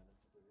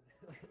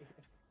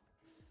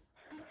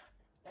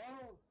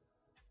 Oh,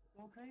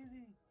 go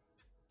crazy.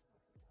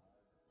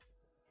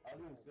 I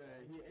was gonna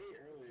say, he ate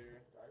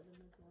earlier.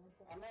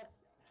 I'm not.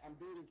 I'm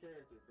building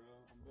character, bro.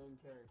 I'm building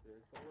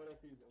character. So what if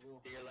he's a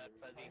little. To your left,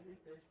 Fuzzy.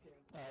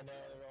 I know,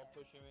 they're all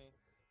pushing me.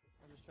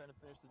 I'm just trying to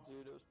finish the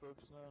dude I was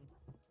focusing on.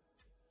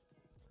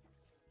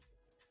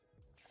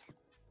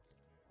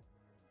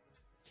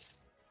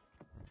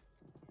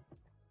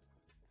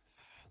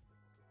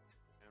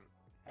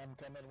 I'm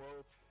coming,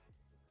 Wolf.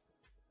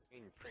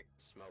 Being frick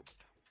smoked.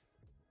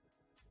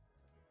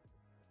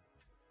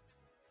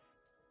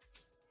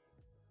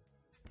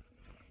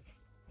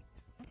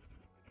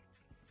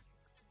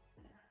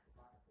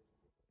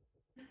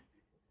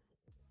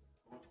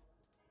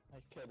 I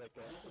killed that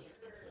guy.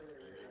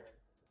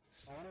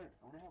 I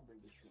wonder how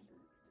big this should be.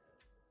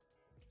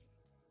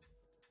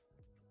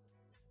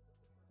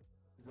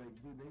 He's like,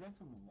 dude, they got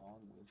some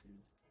long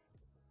whiskers.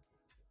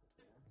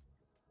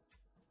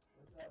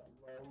 What's that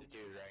long? The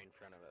dude right in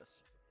front of us.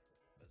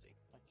 Fuzzy.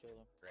 I killed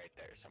him. Right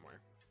there somewhere.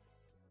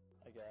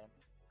 I got him.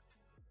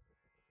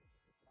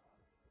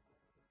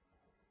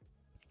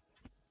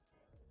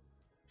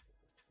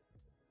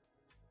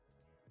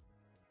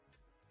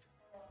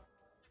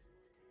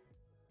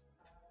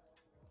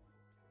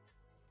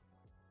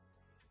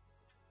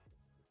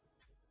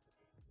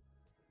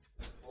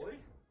 Fully?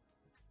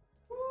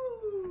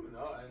 Woo!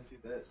 No, I didn't see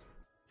this.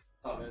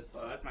 Oh, this.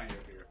 Oh, that's my ear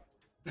here.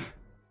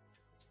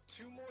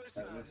 2 more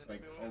That looks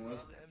like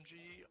almost. the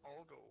MG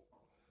all go.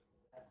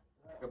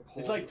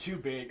 It's like too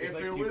big. It's If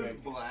like it too was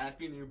big.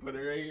 black and you put it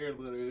right here, it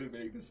literally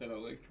make the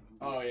setup like.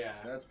 Oh yeah.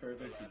 That's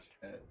perfect for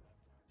chat.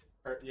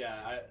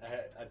 Yeah,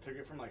 I took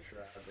it from like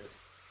Shroud.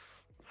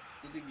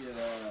 Need to get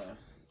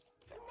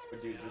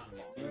But dude, this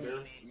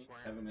Anthem, Needs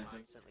weren't Evan, I think.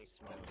 constantly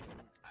smoking.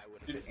 I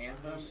would have Dude, been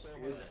Anthem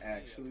is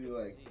actually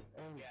like,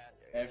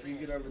 Yeah, after you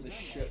get over the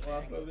shit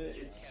lump of it,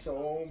 it's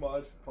so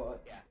much fun.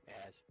 yeah, it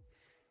has.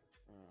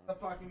 A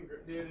fucking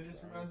dude, it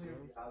just reminds me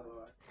of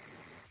Diablo.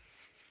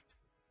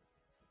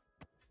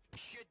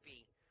 Should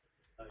be.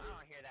 I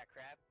don't hear that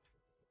crap.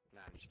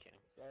 Nah, I'm just kidding.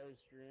 Sorry,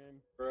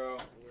 stream. bro.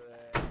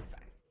 Yeah.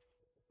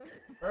 Fine.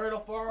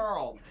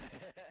 Fertile.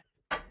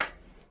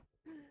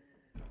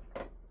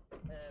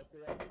 So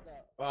I think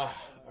that. All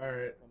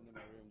right. Come to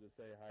my room to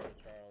say hi to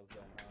Charles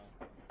then,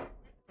 huh?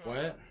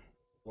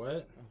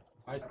 What?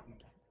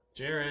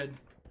 Jared,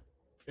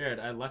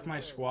 I left my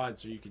squad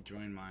so you could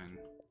join mine.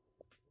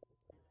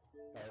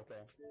 Oh,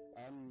 okay.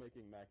 I'm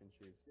making mac and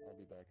cheese. I'll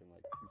be back in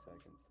like 2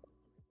 seconds.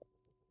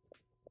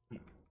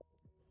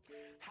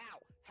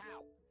 How?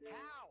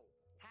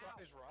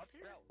 Is Rob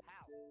here? Bro,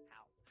 how?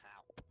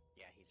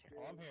 Yeah, he's here.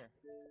 Oh, I'm here.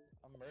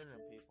 I'm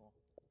murdering people.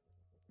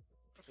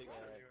 What Big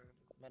squad are guy. you in?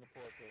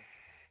 Metaphorically.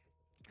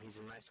 He's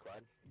in my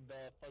squad.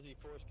 The fuzzy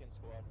foreskin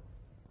squad.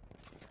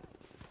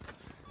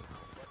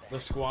 The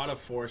squad of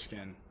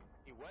foreskin.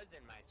 He was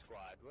in my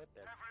squad. What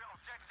the? Every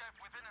objective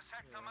within a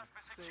sector must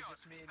be So it's secured.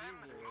 just me and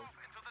Then you. move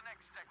into the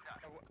next sector.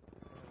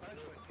 I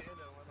joined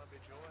Panda when I be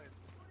joined.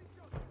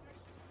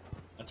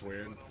 That's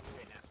weird.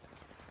 Okay, now.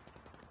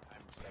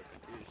 I'm so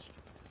confused.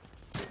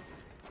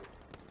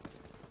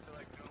 They're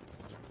like, no.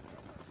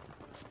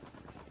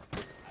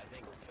 I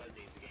think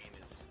Fuzzy's game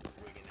is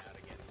wigging out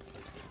again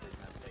because he does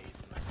not say he's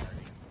in my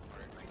party or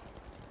in my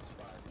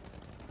squad.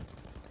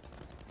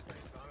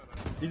 He's not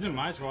enough. He's in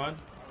my squad.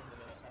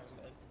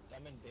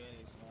 I'm in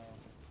Danny's now.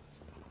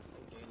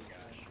 Oh, Danny,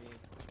 gosh.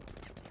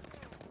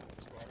 What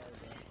squad are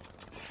you in?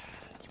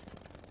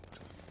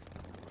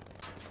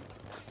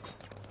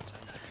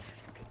 I'm not having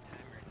a good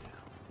time right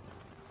now.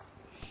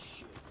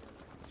 Shit.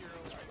 Zero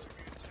tries to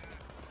be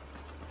attacked.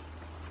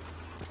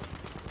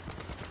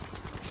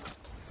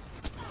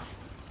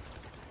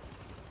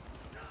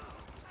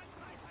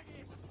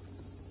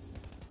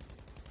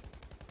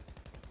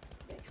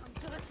 Willkommen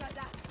zurück,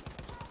 Soldat.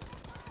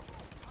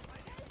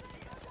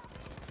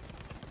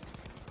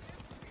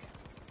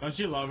 Don't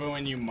you love it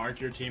when you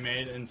mark your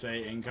teammate and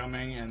say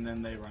incoming and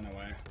then they run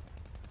away?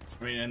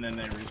 I mean, and then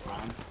they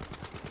respawn.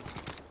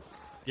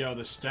 Yo,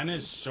 the stun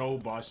is so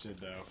busted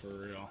though, for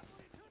real.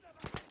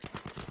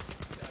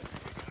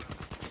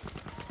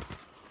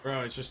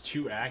 Bro, it's just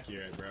too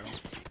accurate, bro.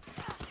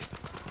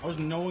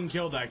 No one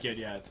killed that kid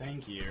yet.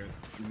 Thank you.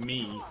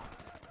 Me.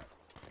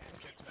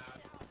 Gets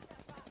mad.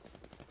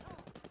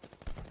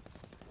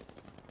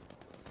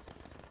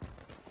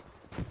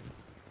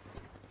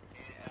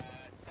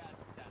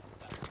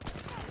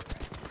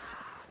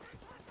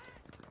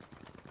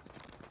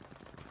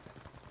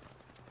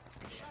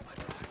 Shot my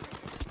back.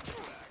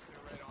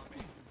 They're right on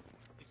me.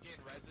 He's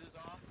getting reses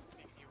off.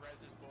 He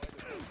reses boy.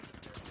 The res is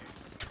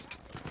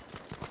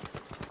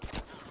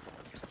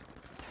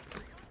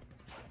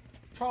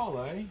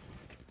Charlie.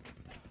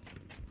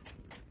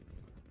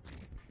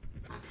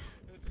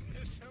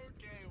 It's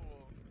okay,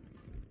 Wolf.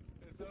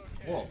 It's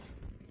okay. Wolf.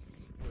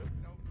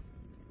 Nope.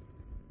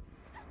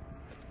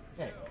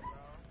 Hey. Chill, bro.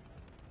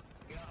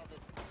 You know,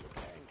 this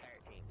entire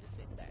team just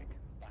sit back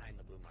behind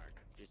the blue mark.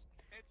 Just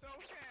It's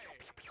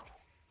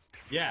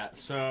okay.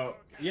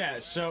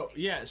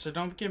 So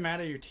don't get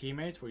mad at your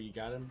teammates. What you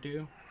gotta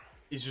do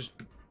is just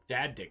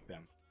dad dick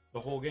them the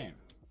whole game.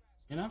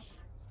 You know?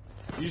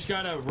 You just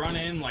gotta run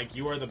in like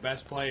you are the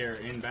best player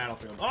in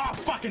Battlefield. Oh,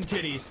 fucking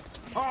titties!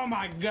 Oh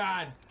my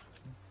god!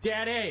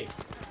 Daddy!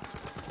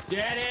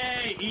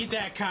 Daddy! Eat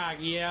that cock!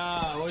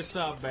 Yeah, what's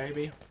up,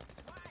 baby?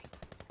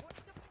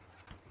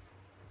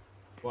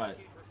 What?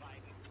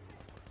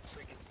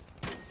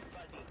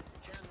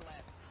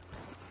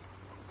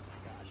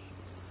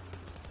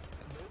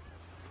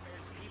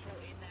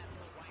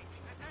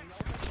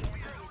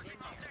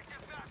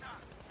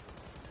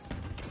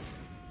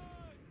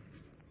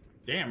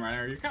 Damn,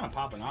 Reiner, you're kind of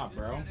popping off,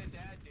 bro.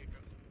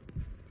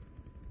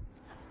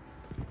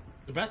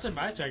 The best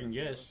advice I can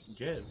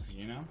give,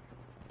 you know?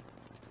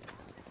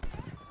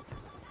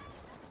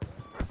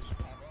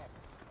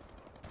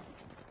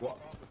 What?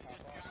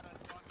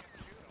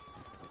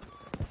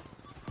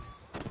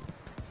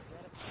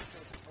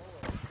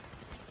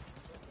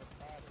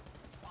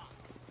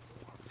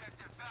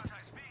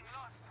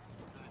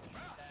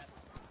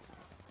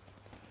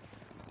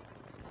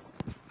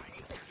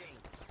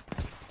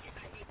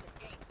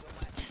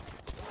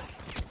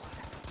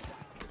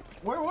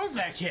 Where was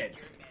that kid?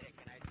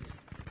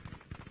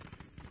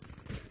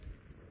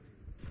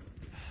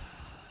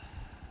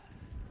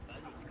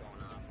 Fuzzy's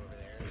going off over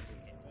there.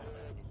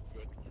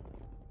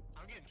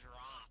 I'm getting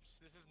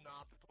drops. This is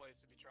not the place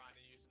to be trying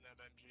to use an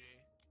MMG.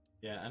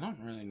 Yeah, I don't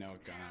really know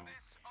what gun I want.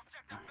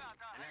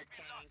 And our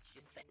tank's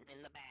just sitting in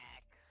the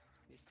back.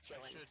 Just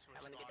chilling.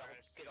 I'm gonna get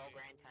good old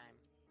grind time.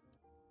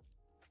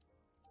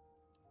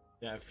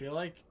 Yeah, I feel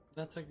like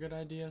that's a good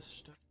idea.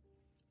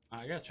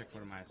 I gotta check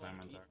what my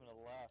assignments are.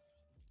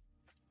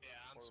 Yeah,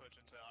 I'm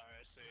switching to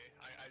RSC.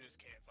 I just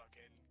can't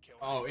fucking kill.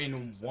 Oh,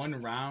 in one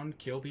round,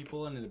 kill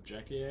people in an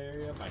objective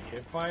area by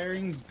hip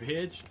firing?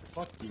 Bitch,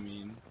 fuck you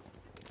mean?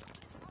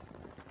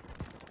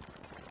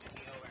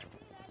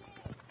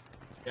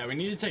 Yeah, we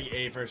need to take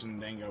A first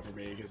and then go for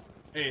B, because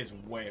A is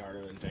way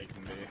harder than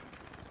taking B.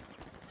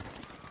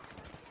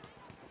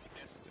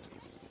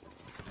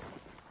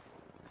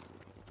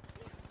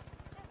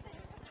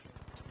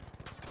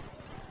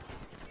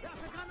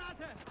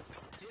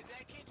 Dude,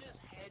 that kid just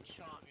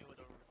headshot me with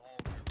a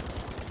revolver.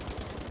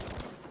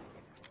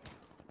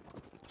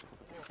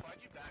 Well, why'd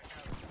you back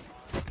out of the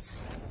squad?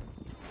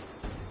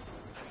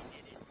 I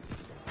didn't.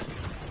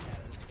 I'm out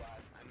of the squad.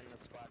 I'm in the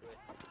squad with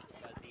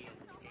Fuzzy and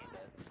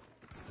Panda.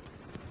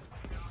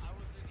 I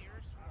was in your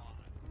squad.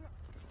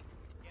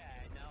 Yeah,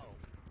 I know.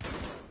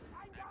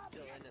 I'm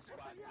still in the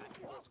squad. I'm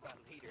still a squad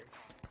leader.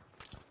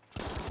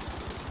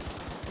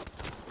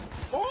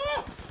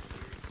 Oh!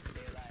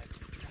 Stay alive.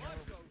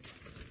 Let's go.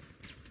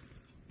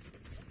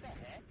 What the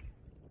heck?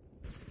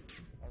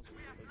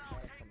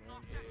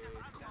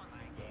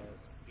 My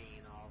game's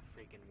being all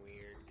freaking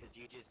weird because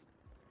you just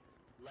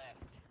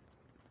left.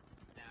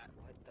 Not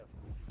what the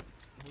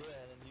Yeah,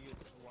 and then you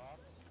get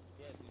swapped.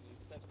 Yeah, dude, you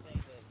kept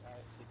saying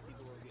that the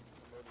people were getting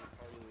promoted as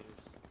party leaders.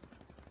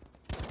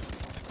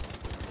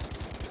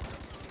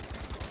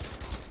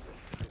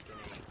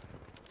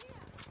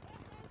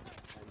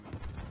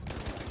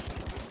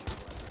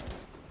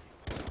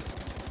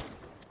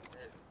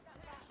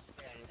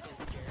 Yeah, and it says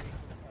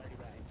Jared's in the party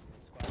guys in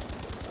the squad.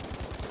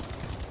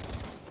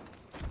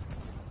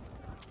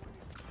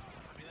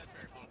 I mean, that's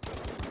very possible.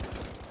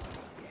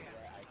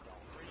 Yeah, I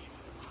don't.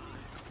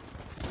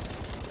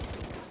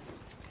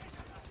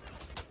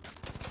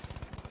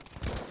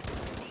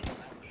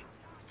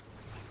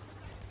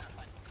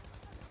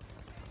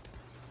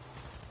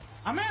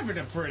 I'm having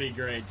a pretty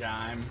great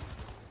time.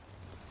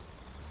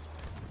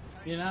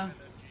 You know?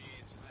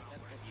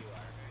 That's what you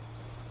are.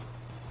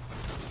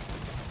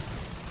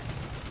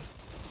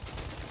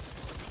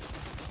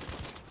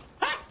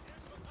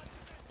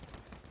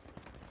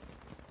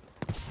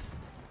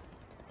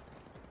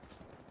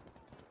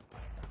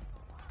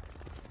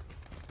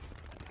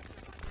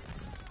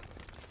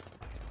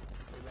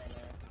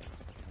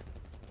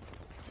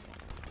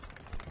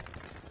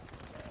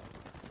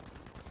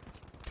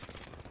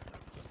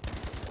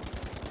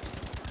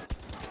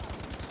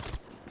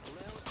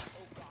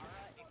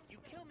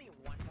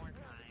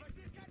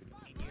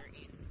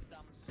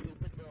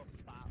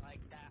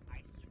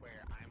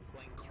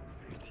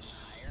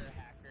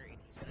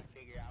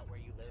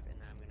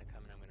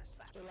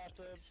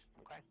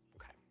 Okay.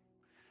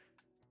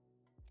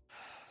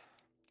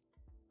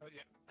 Oh,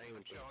 yeah. I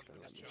even Chilling,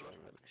 joined just with chilling.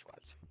 my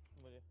squads.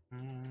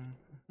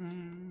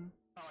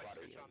 Oh, I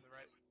switched on the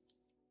right.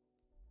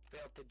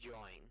 Failed to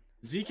join.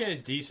 ZK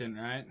is decent,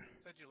 right?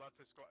 Said you left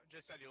the squad.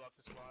 Just said you left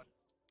the squad.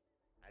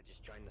 I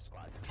just joined the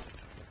squad.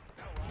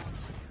 Oh, wow.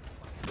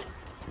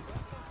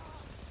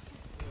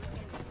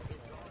 What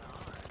is going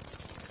on?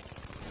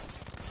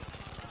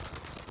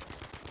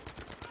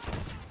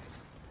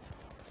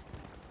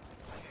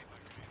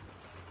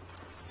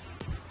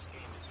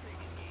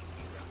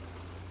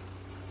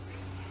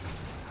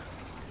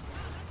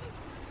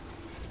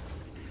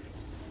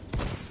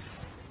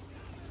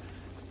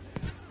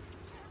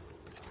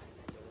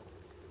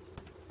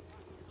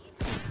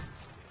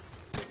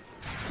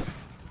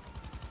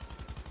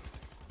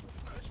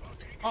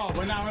 Oh,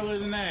 but now we're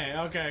losing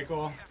A. Okay,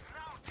 cool.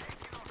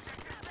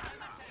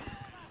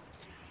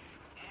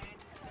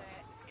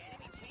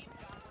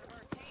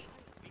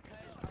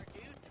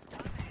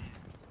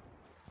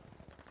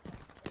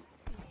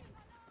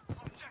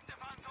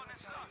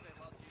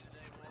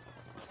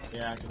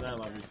 Yeah, because I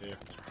love you too. Me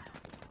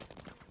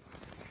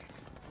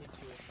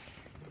too.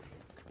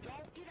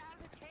 Don't get out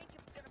of the tank if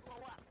it's gonna blow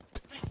up.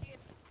 Especially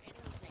if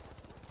anything.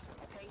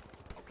 Okay?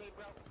 Okay,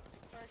 bro.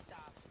 First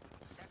off,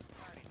 that's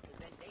retarded, because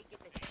then they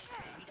get the tank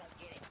and we don't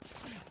get it.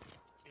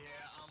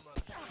 Yeah, I'm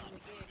Trying to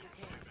get it, you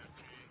can't.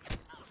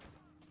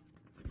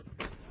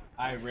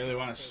 I really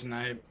want to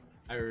snipe.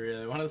 I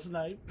really want to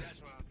snipe.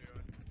 That's what I'm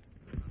doing.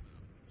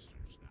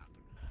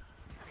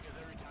 Because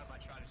every time I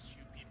try to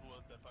shoot people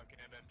with the fucking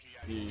MMG,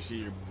 You see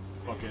your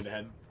fucking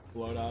head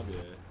blown up?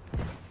 Yeah.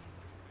 Yeah.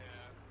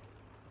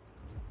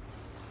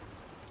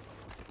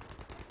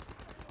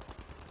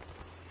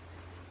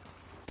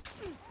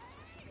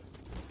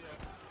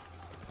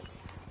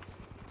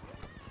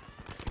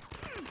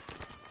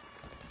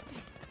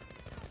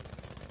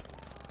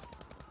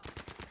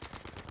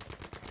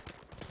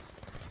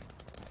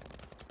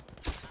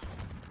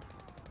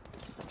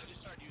 I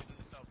just started using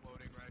the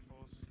self-loading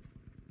rifles.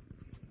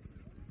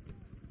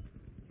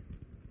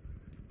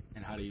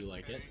 And how do you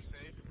like Are it? you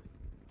safe?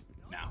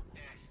 Now.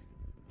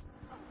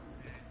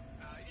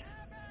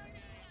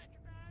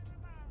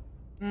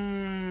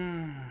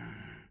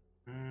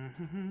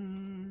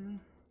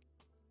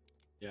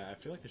 Yeah, I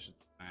feel like I should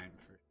snipe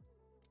for.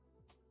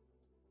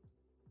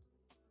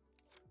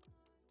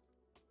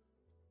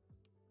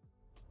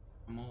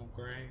 I'm all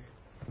great.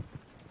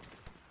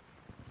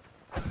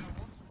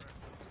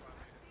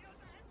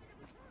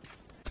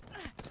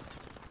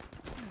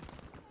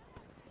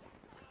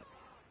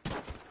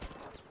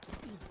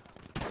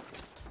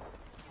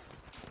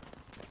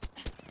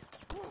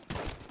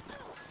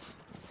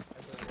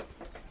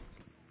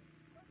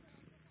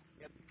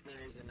 Yep,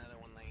 there is another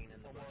one laying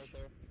in the One more bush. right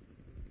there.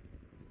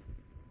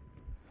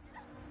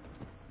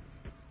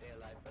 Stay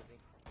alive, Fuzzy.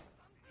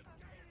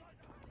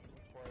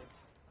 Twice.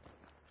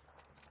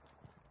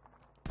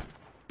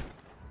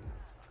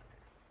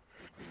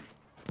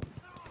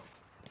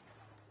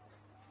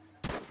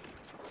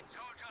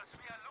 Soldiers,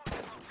 we are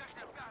losing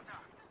objective data.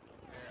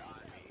 They're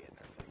on me and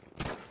they're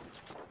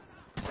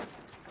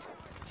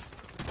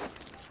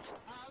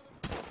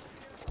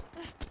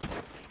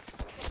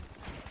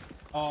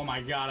Oh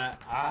my god,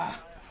 I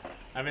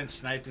haven't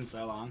sniped in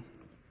so long.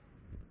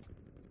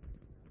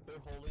 They're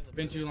holding the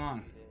Been too long.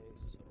 days,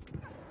 so.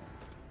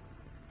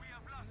 We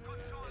have lost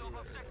control of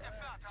objective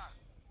data.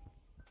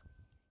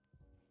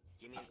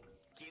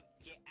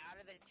 Get out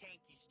of the tank,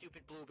 you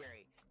stupid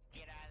blueberry.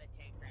 Get out of the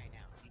tank right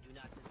now. You do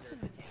not deserve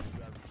the tank.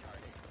 You are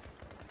retarded.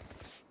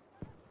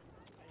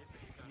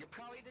 You're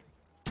probably the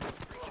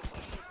freaking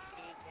idiot who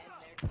gave them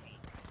their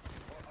tank.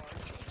 Or our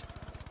tank.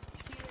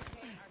 You see their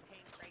tank, our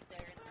tank right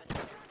there in the middle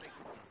of their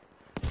freaking tank.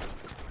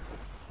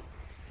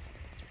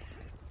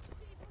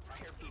 I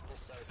hear people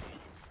so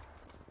tense.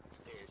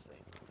 Seriously.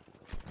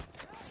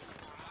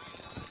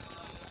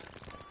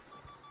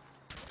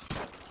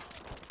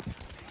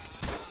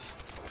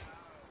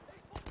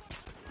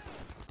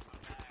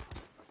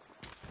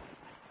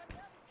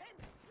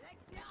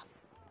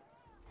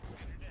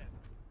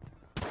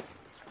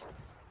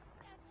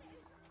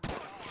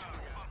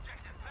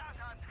 Objective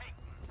data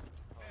taken.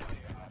 Oh my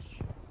gosh.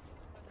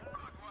 Good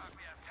work,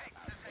 we have taken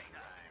the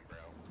sector.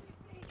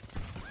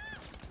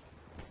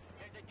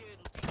 There's a dude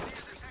Clear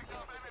the sector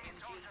of enemy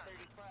soldiers.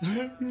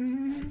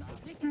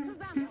 Richtig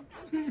zusammen.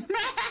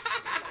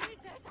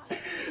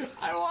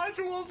 I watched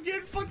Wolf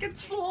get fucking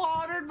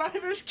slaughtered by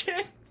this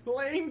kid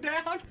laying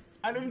down.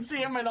 I didn't see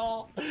him at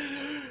all.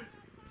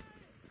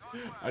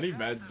 I need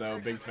meds though,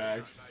 big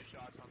facts. Nice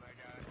shots on that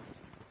guy.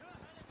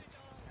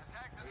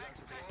 Attack the next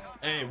sector.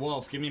 Hey,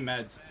 Wolf, give me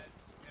meds. Yeah,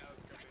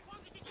 let's go.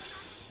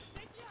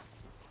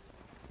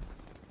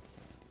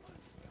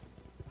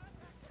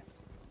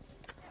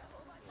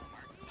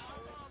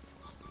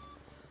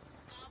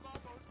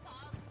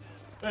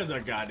 There's a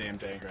goddamn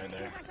tank right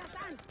there. Was das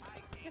an?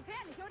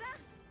 Gefährlich, oder?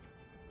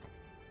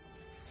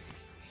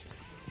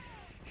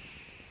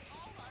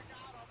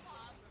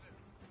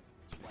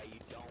 That's why you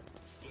don't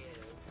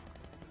give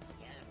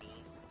the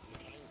enemy your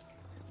tank.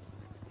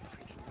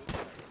 Freaking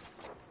retarded.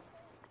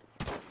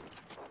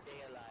 Stay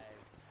alive.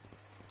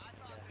 I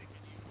thought they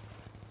could use it,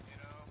 you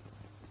know?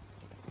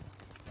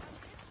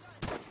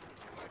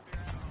 Like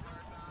they're having a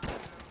hard time.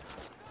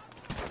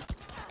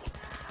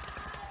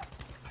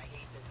 I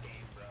hate this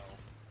game, bro.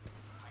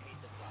 I hate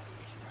this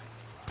location right now.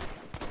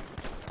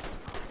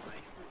 My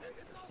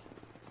consensus.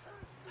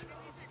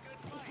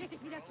 Ich leg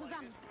dich wieder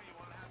zusammen. What, you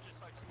want to have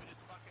just like we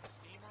just fucking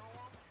steamroll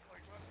them?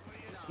 Like what do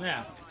you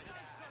Yeah. I just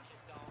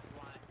don't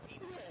want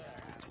people that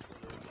are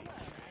absolutely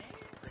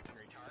freaking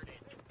retarded.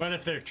 But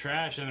if they're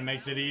trash, then it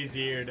makes it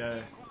easier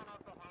to.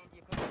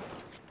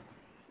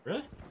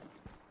 Really?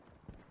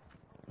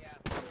 Yeah.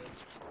 Because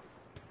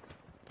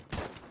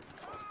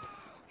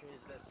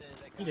as soon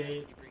as I got He did. he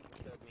freaking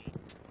killed me and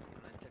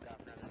then took off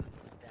running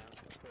down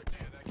towards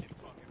Yeah, that kid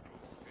fucking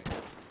moved.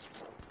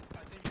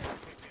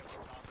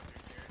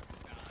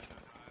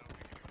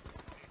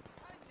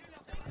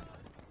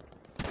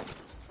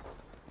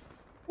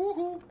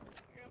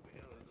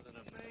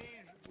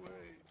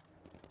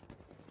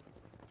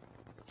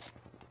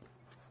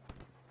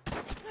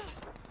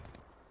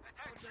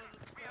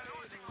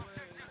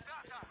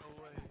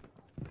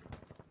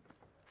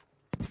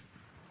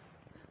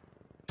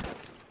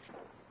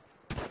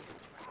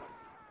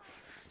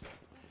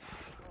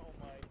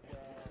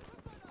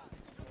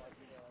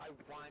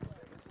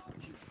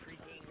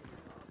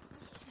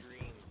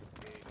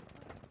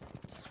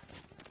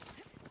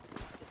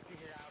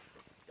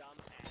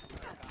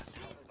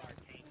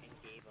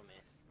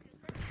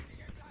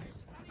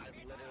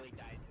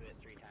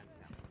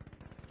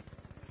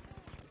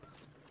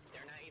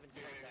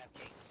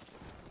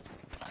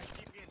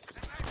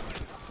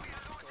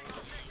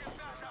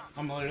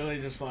 I'm literally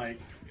just like,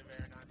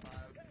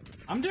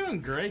 I'm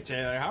doing great,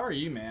 Taylor. How are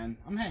you, man?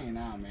 I'm hanging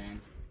out,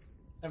 man.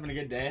 Having a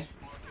good day.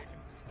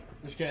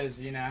 Just because,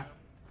 you know,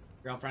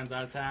 girlfriend's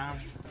out of town.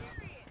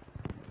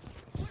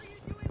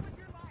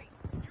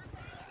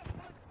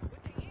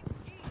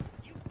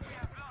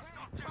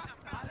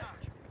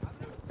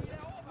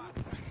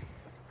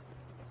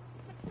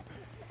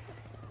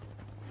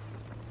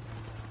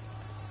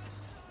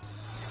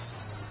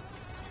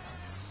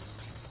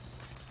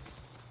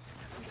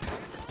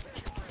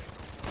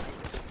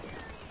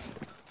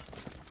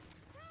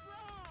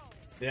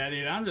 Yeah,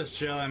 dude, I'm just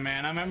chilling,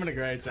 man. I'm having a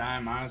great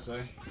time,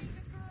 honestly.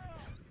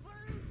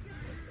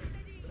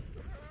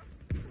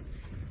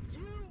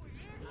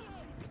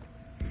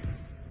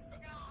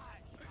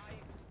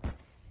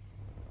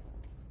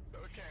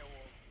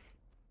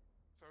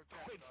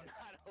 It's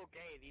not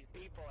okay. These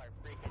people are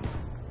freaking.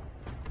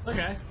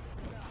 Okay.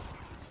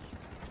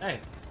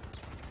 Hey.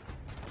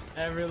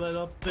 Every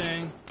little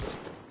thing.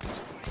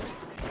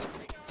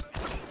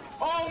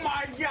 Oh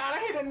my god,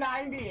 I hit a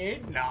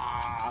 98?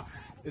 Nah.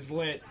 It's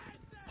lit.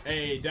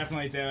 Hey,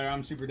 definitely, Taylor.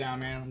 I'm super down,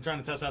 man. I'm trying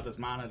to test out this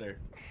monitor.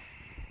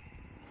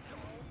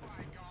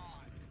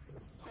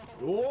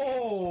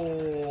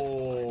 Whoa,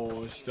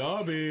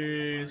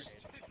 stubbies.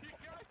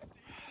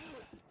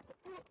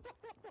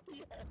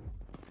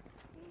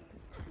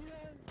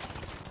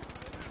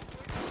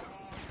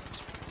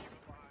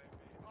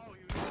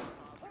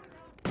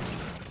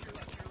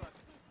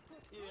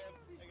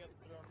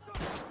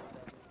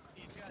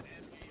 He's got an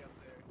MG up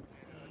there.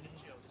 Just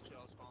chill,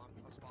 I'll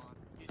spawn.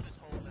 He's just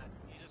holding it.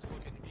 He's just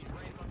looking. He's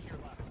right up to your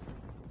left.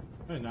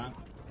 No, he's not.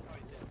 Oh,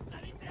 he's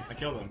dead. I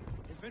killed him.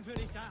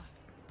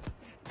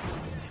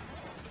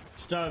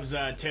 Stubbs,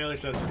 Taylor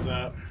says what's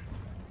up.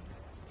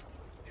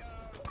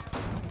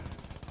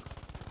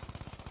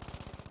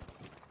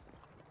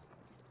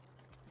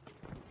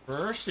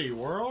 Thirsty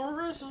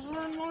Walrus is what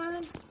I'm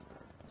learning?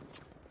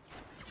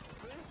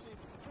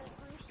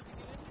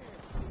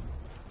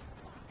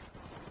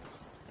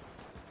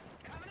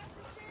 Coming up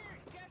the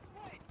stairs. Guess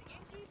what? It's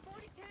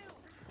NG42.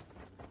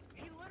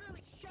 He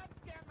literally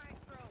shoved down my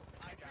throat.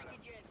 I got him.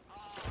 Oh,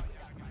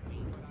 yeah, I got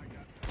him.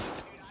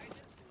 Dude, I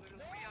just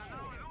literally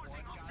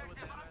one guy with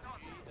an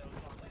MG that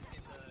was on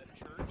in the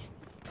church,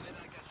 and then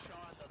I got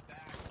shot in the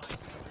back by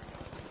another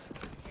guy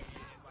with an MG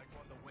in like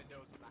one of the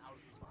windows in the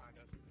houses behind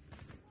us.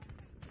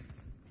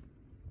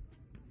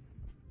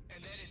 And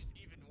then it's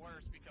even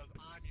worse because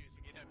I'm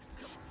using an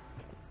MG.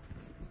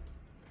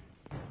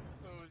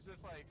 So it was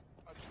just like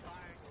a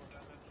triangle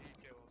of MG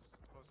kills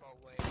was all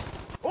late.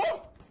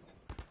 Oh!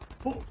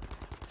 Oh!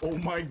 Oh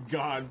my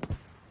god.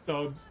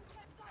 Stubbs.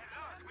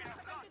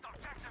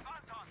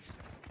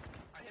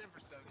 I hit him for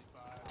 75.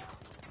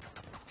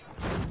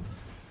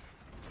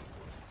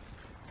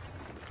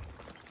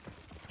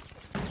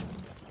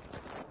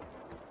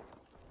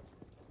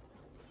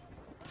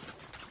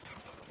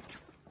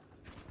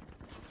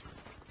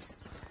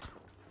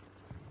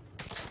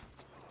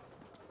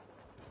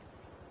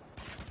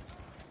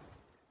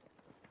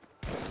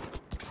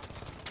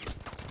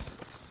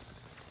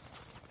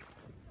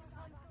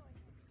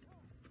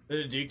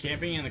 There's a dude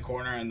camping in the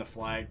corner in the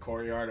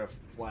courtyard of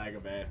Flag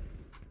of A.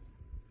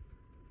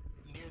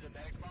 Near the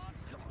medic box?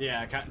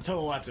 Yeah, to the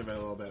left of it a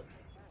little bit.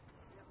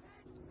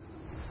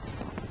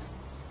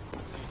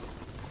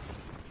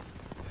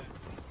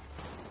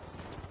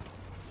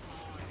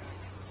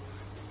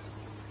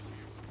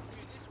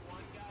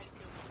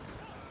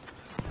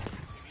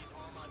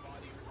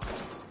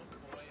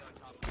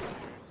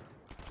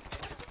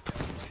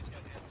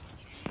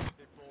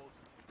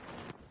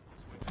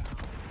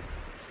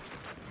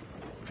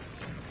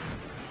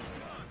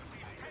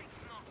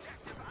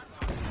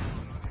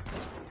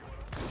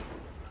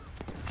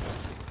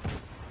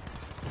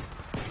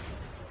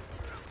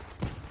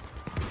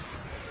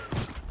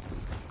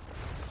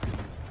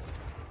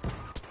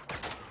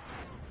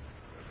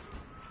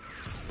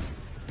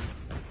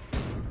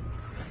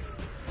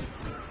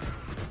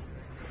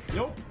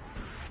 Nope.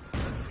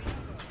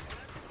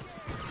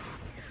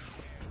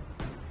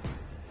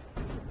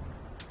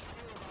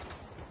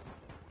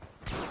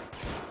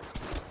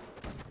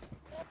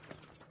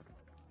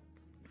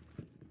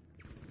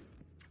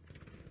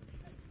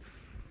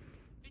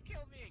 He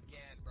killed me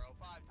again, bro.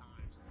 5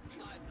 times. 5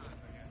 times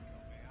that guy's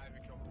killed me. I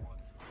haven't killed him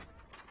once.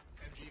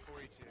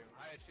 MG42.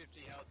 I had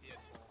 50 health, he had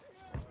full.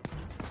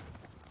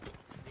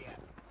 Yeah.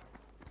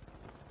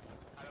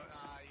 I don't,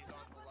 he's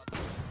on the left.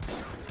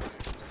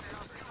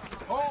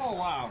 Oh,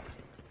 wow.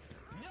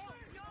 No!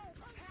 He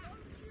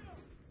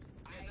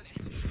has an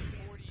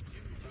MG42,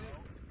 bro.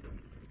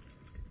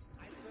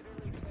 I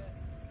literally put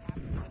half a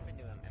clip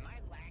into him. Am I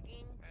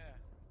lagging?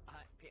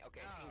 Yeah.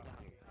 Okay, No.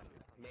 ping's 100.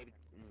 Maybe.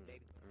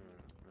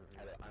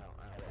 I don't.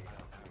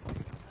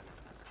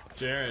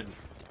 Jared.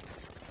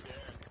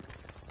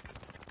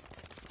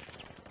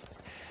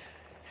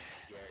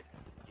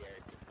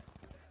 Jared.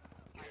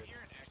 I hear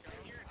an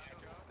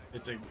echo.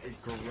 It's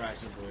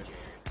aggressively. It's Jared.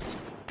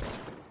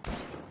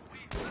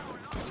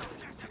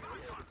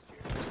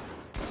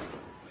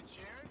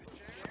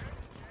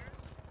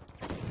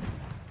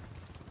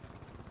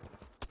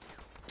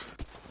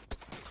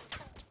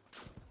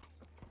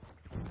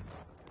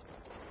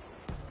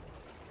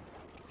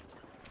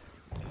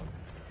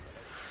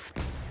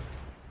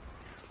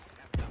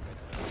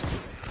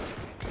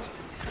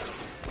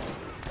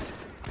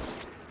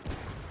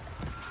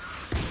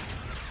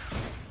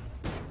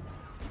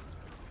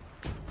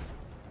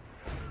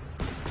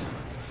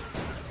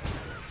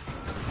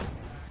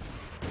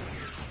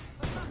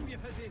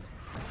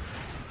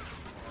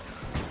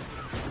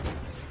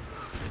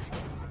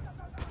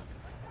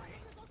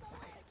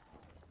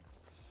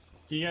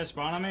 Can you guys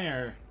spawn on me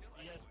or?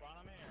 You guys spawn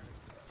on me or?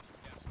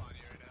 Yeah, spawn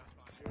you right now.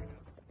 Spawn you right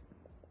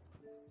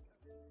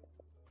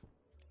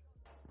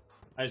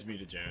now. I just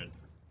muted Jared.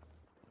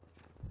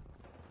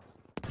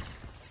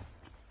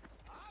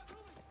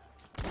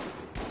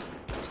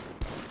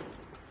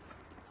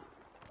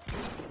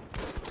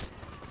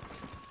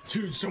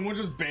 Dude, someone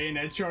just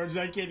bayonet charged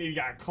that kid and he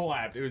got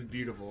clapped. It was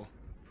beautiful.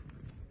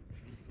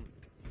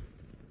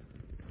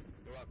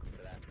 You're welcome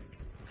for that.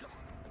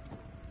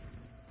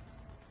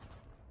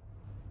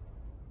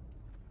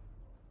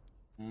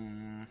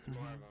 There's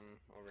more of them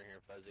over here,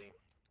 Fuzzy.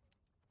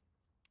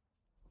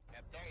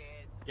 Yep, there he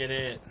is. Get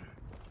it.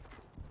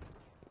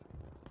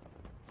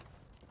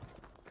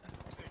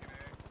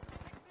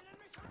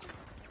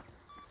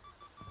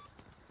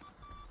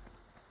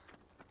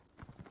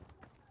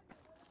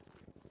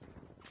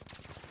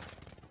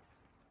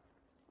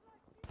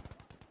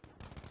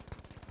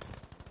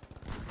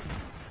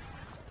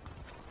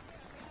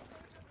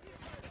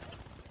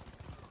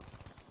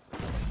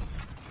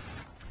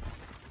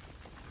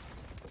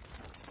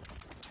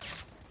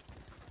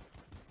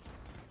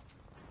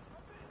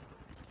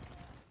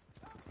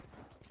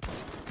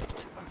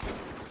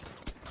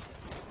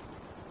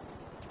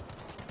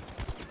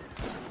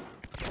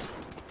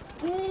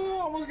 Ooh,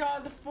 almost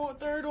got the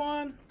third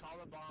one. Call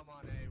the bomb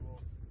on A,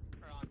 Wolf.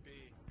 Or on B.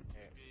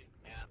 B.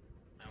 Yeah,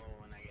 I will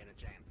when I get a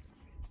chance.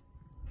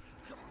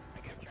 I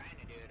kept trying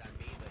to do it on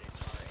B, but it's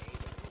RA.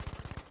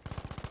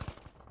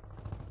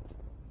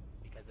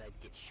 Because I'd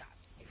get shot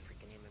by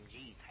freaking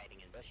MMGs hiding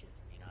in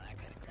bushes, you know, that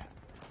kind of crap.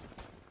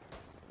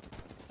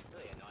 It's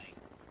really annoying.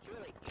 It's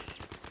really easy.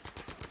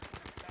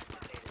 That's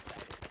when they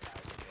decided that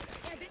that was a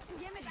good idea. Bitten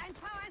hier mit einem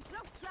V1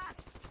 Luftschlag.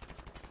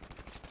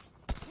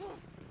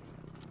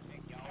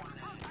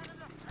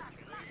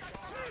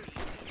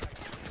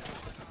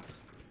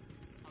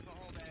 On the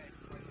whole day,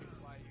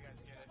 why you guys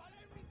get it.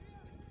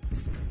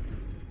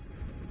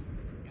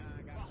 Yeah,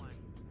 I got one.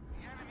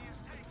 The enemy is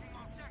taking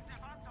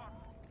objective Anton.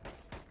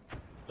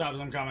 Stop,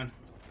 I'm coming.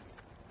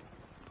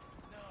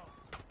 No.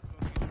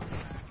 Fuck,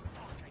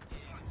 I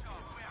did. Good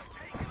job. We have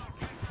taken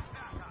objective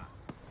data.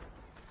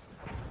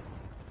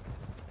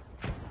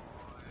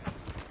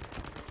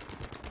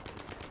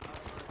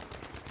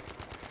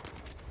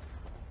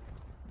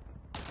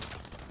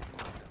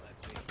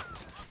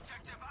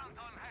 Objective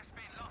Anton has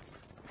been lost.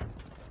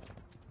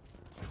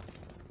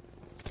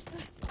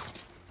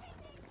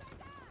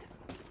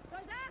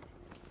 Soldat,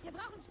 wir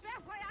brauchen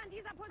Sperrfeuer an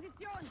dieser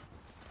Position.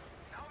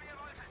 Now we have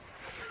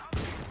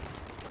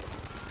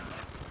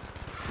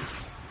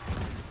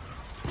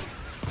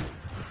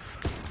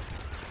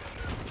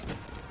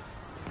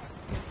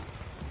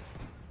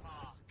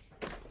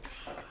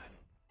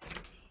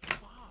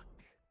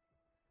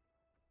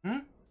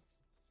Hmm?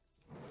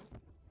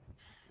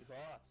 You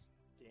lost,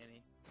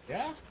 Danny.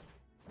 Yeah?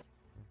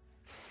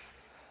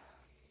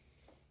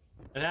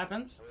 It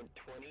happens. I went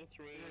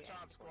 23 You're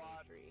top and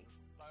squad 23.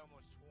 by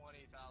almost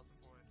 20,000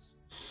 points.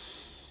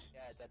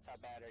 Yeah, that's how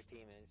bad our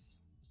team is.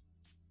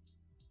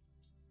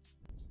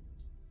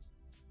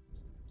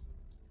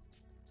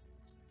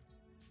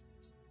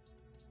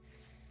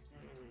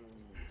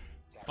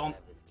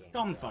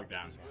 Calm the fuck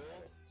down. Is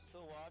Will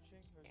still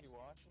watching? Or is he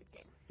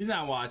watching? He's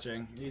not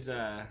watching.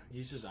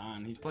 He's just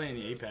on. He's playing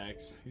the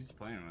Apex. Who's he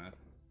playing with?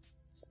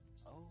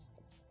 Oh.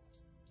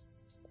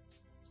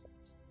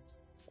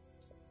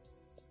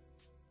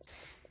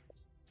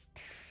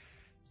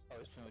 Oh,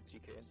 he's playing with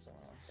TK and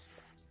someone else.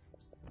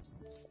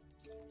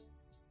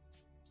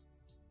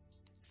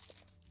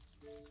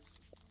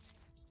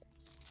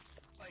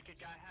 Like a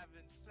guy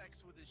having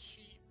sex with his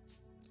sheep.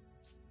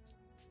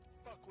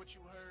 Fuck what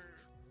you heard.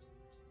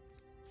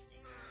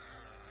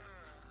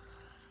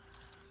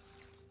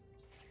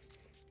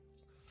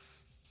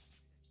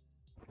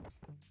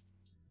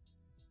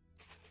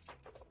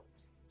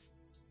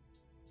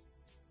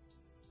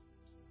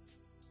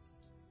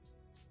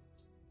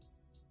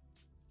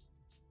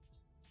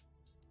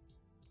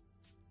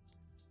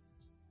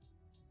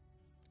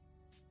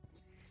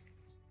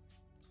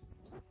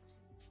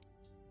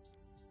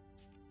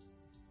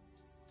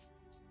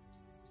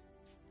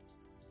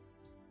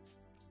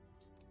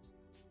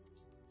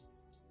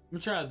 I'm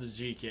gonna try out the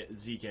ZK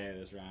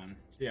this round.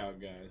 See how it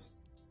goes.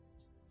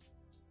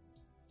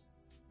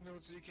 No,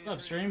 ZK What's up,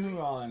 stream? Who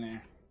all in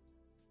there?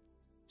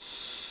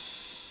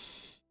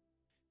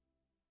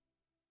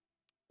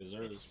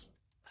 Deserves.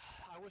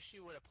 I wish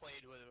you would have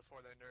played with it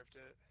before they nerfed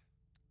it.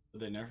 What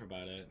they nerf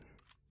about it?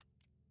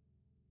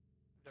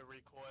 The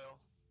recoil.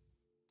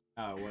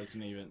 Oh, it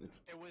wasn't even.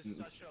 It was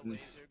such a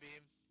laser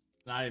beam.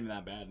 Not even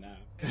that bad now.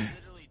 It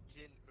literally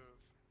didn't move.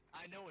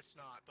 I know it's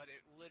not, but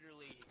it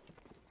literally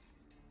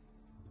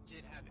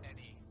didn't have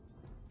any.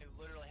 It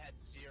literally had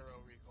 0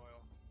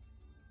 recoil.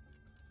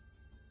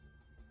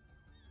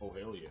 Oh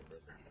hell yeah,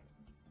 brother.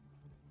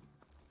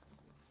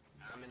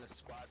 I'm in a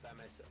squad by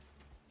myself.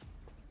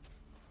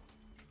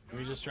 Let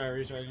me just try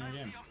restarting your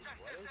game.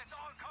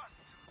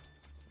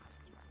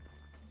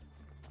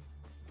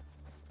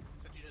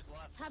 So you just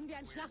left. Haben wir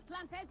ein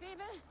Schlachtplan,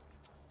 Feldwebel?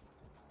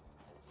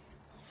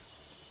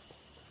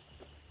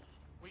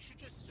 We should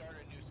just start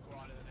a new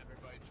squad and then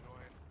everybody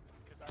join.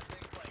 Because I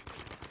think like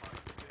our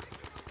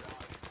traditional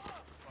squads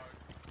are.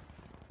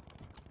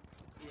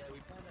 Yeah, we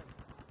kind of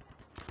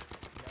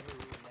never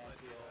really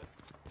naturally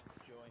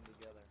join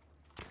together.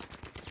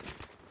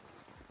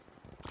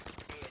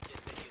 Hey, it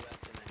just said you left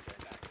and then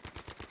joined back.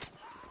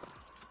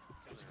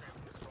 Just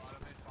scramble the squad.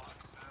 I'm in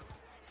Fox now.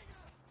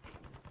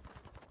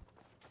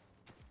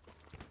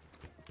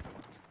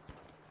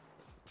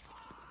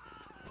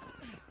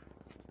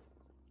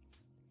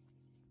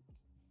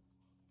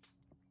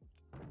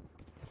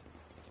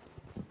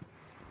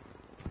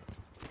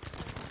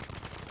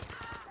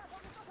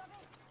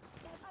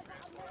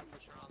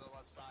 Pusher on the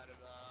left side of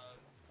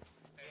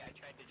Yeah, I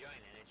tried to join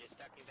and it just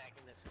stuck me back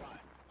in the squad.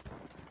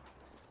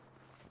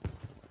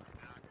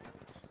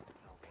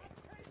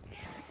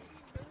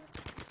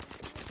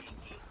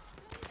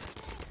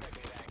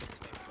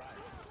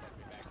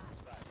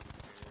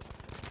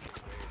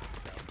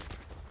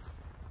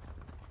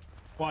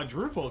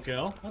 Quadruple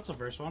kill. That's the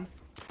first one.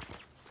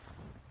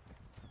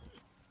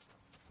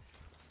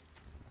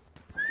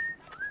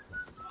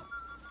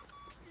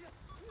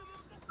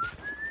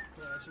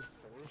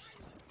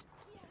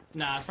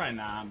 Nah, it's probably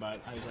not,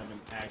 but I just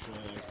haven't actually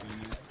like seen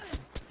it.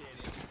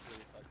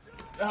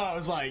 Oh, I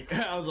was like,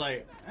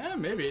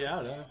 maybe, I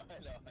don't know. I know.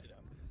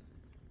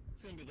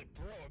 It's gonna be like,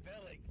 bro, I've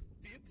had like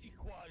 50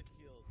 quad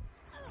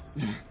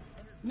kills.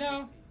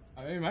 No,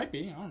 I mean, it might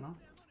be. I don't know.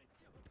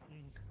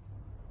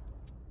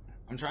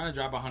 I'm trying to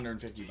drop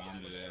 150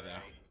 bomb today, though.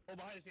 Oh,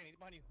 behind us, Danny,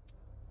 behind you.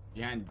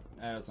 Behind,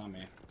 that's not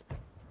me.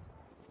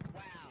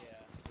 Wow.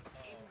 Yeah.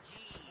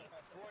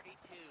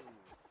 MG42.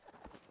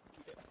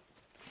 Yeah.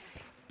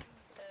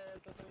 I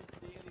thought that was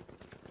Danny.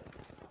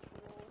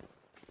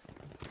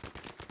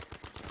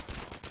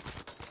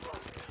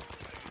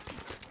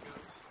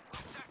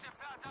 Objective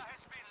Delta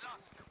has been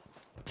lost.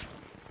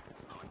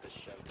 I want to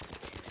shove this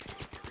game in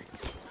every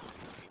single one of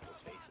these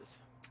people's faces.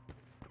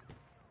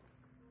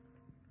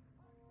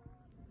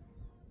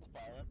 It's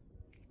violent.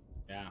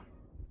 Yeah.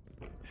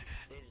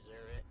 They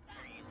deserve it.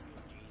 They're using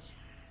MGs.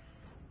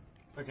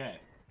 Okay.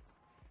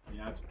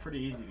 Yeah, it's pretty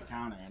easy to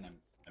counter an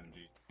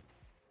MG.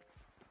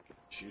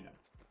 Shoot him.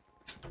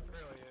 It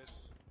really is.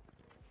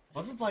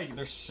 Plus, it's like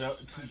they're so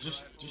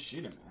just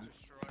shoot him, man.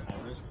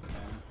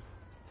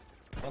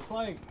 That's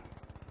like.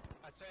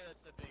 I'd say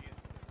that's the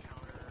biggest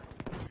counter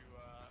to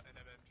an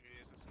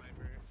MMG is a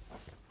sniper.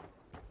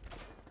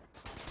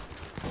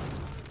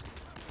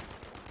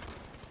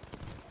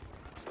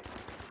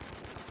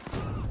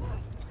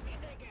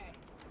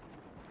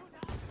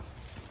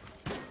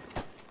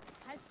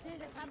 Halt still,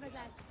 das haben wir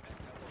gleich.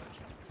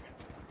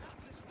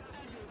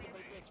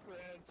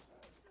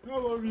 I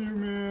love you,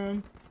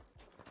 man.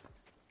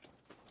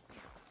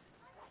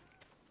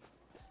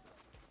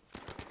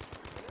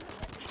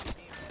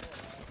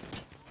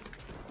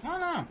 I don't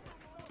know.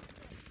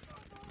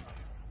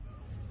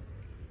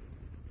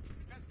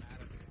 This guy's mad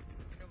at me.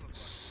 I killed him a bunch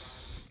of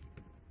times.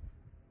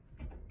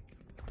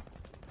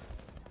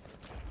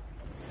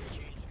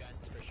 Change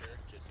guns for sure,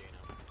 just so you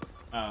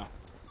know.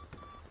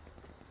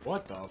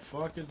 What the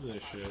fuck is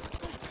this shit?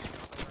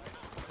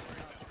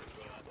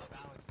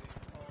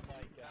 Oh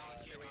my god.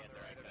 Here we had the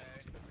right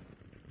guns.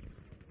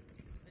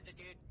 There's a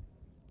dude.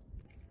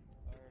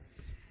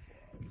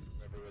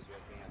 Whoever was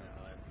with me, I don't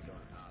know if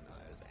someone. Oh no,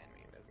 it was an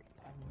enemy with me.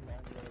 I'm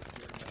not really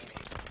here now.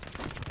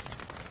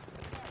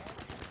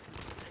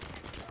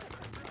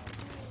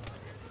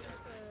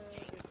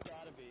 It's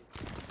gotta be. It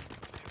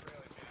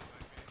really might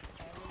be.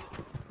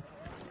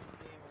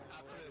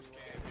 After this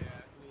game,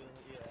 yeah.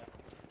 Yeah,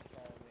 it's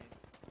gotta be.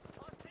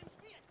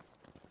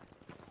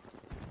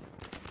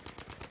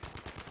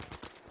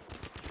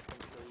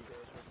 Hopefully you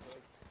guys real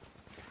quick.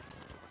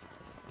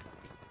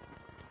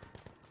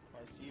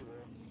 I see you, bro.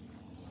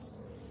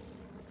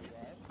 You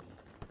alive?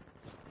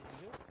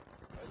 You?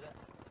 What is that?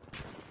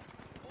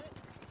 What?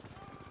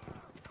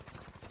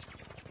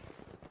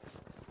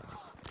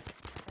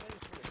 I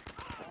just heard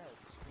a child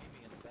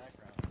screaming in the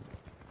background.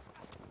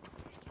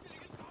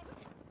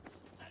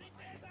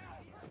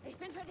 Ich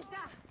bin für dich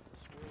da.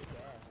 Swear to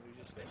God, we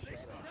just got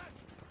shot at.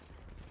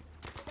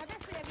 Da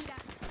bist du ja wieder.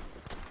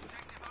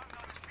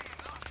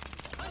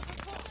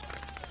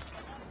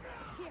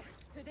 Hier,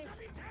 für dich.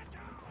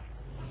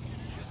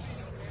 Just so you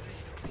know, Brandon,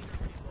 you don't need to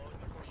reload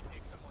before you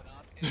pick someone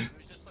up. And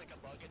there's just like a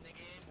bug in the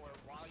game where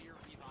while you're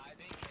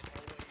reviving, it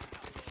always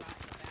shot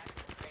in the back.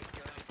 It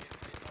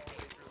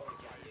always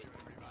reloads while you're doing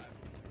the revive.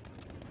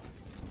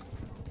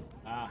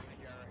 Ah.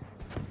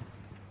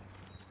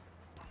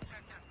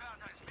 Objective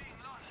Delta is being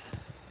lost.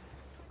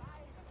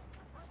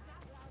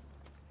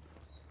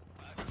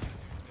 That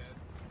dude's dead.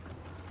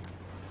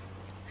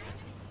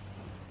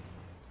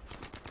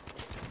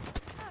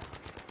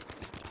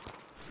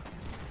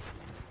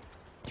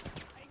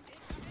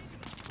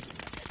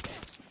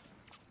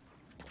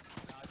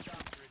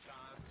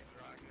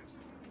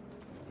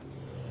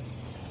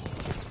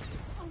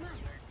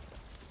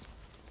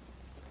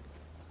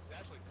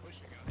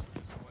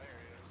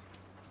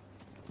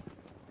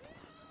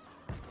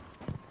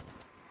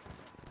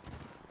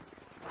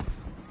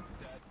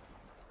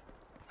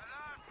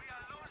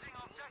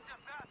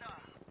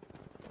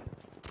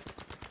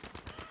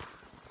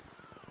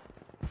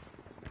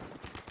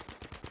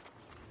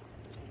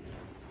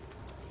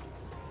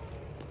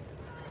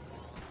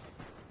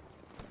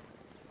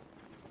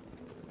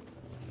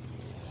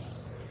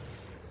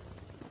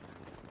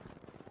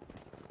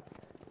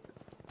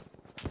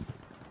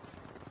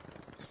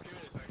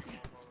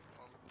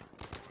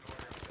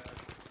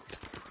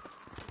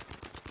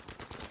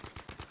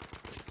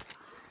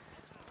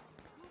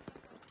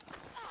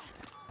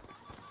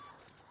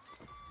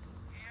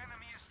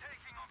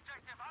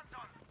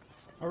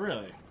 Oh,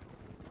 really?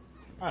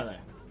 Are they?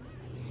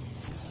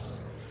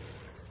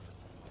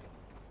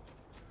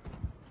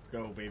 Let's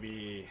go,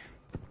 baby.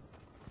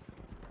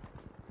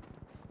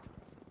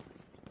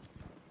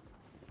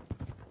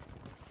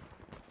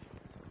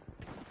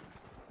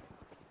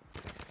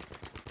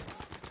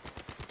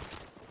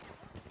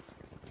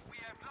 We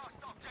have lost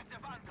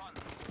objective Anton.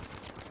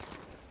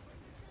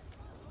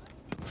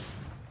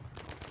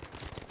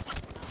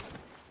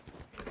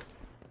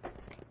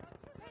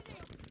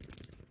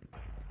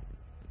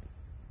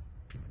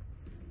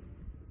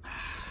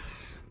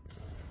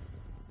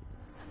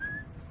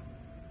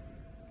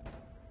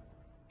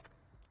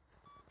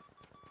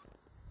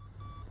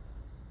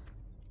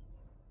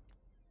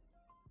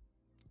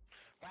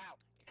 Wow,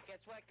 guess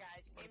what,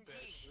 guys? What a MG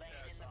bitch. laying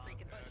Yeah, I in the saw him.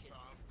 freaking Yeah, I bushes. saw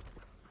him.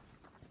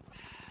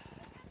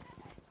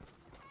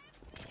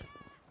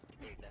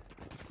 Dude,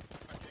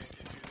 I can't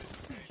get you this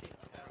thing.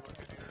 Yeah, look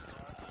at yours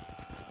now.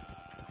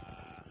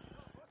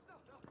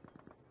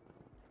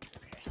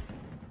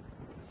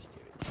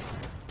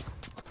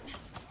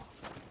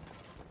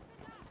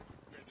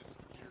 You're just,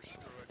 you're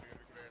screwed. You're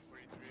gonna go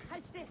 43.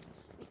 Halt still!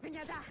 Ich bin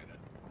ja da!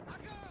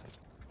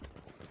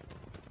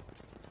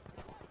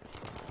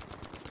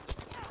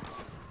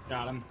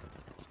 Got him.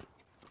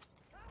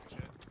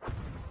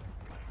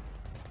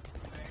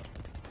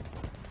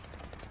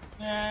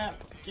 Yeah,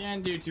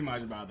 can't do too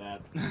much about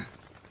that. I hit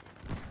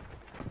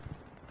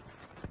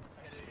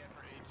it again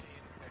for 18.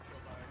 Got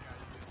killed by a guy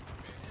who used one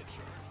bandage.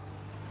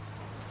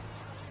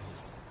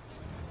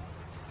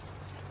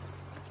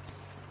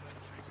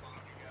 Let's respawn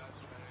you guys.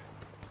 Try to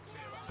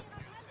stay alive. If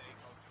you're the tank,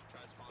 I'll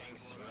try to spawn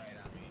thanks you. right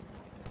on me.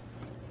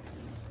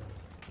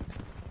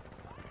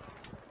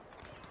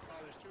 Oh,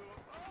 there's two of them.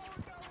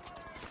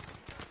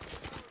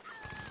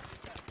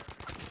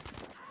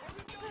 Oh,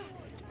 no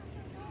way!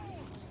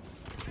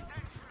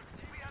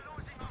 We are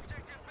losing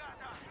objective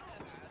Bertha.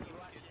 You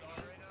want it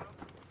all right now?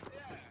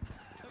 Yeah.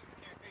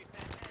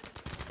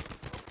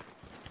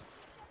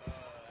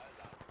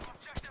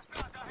 Objective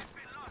Bertha has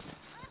been lost.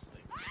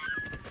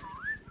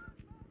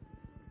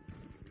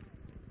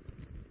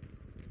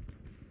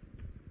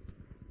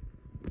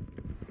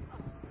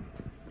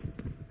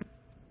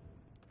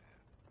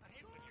 I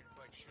hate when you're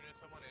like shooting at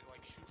someone and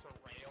like shoots a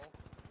rail.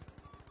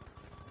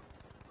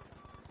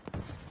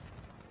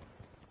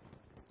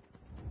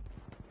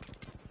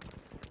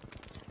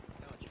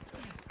 I know what you're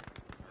doing.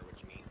 Or what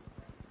you mean.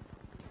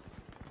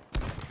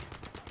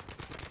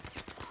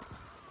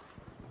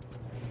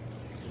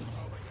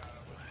 Oh my god,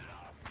 I'm losing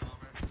a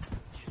bomber.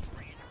 Just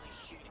randomly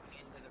shooting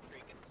into the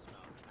freaking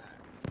smoke.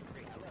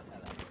 Great, I love how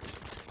that works.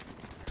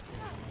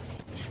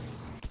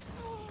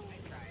 I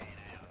try and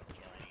I don't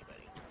kill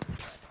anybody.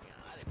 But, you know,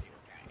 other people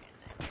try and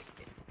they like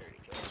get 30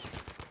 kills.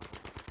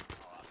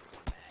 All off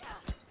one bag.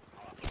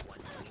 All off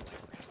 120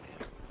 round.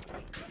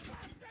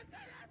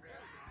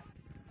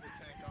 There's a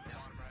tank on the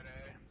bottom right,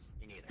 eh?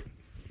 Me neither.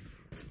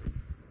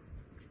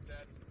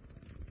 Dead.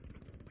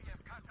 We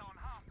have cut down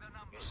half the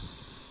numbers.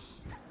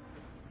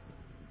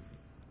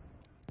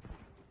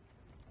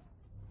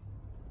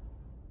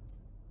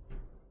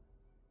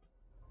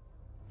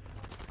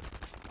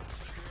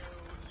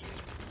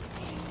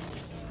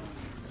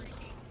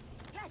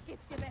 Gleich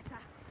geht's dir besser!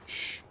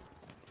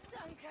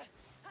 Danke!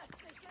 Hast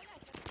mich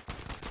gerettet!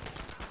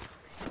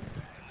 I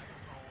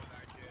was going with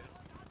that kid.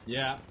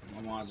 Yeah,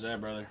 I'm watching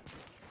that, brother.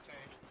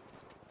 Tank.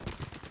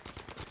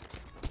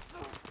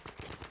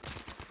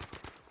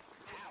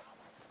 Ow!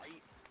 Are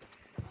you...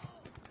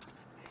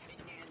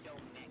 Nando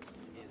Mix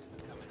is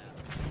coming up.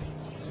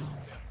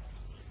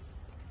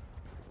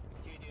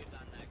 Two dudes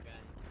on that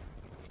gun.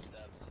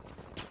 Dubs.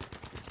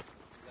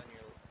 He's on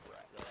your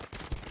right, left.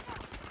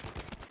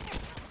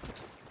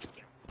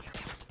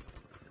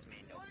 This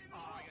man don't...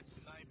 Oh, I got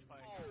sniped by a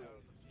guy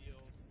out in the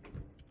field.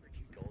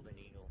 Freaking golden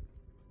eagle.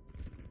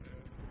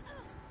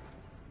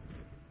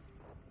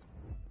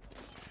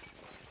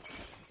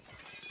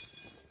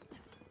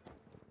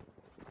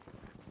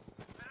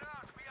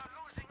 Alert, we are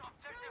losing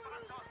objective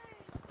Anton.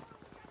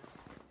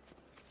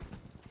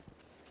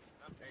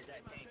 There's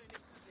that tank.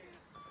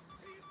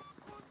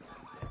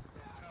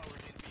 Oh, we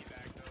need to be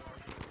back though. I'll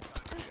give it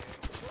time today.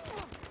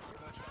 I'm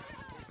gonna try.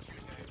 There's two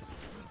tanks.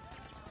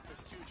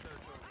 There's two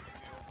Churchills in the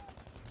field.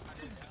 I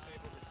just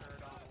disabled the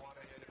turret on one.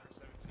 I hit it for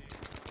 17.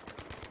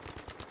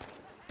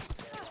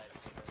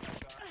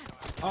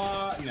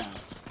 No.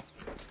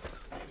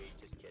 Maybe,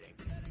 just kidding.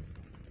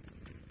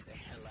 They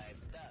had live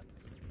stubs.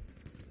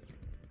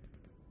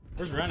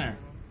 Where's Renner?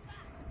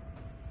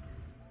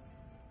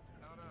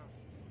 I don't know.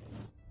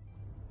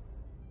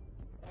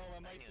 Oh,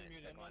 my I mic's knew been it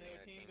muted. stuck I'm on on the the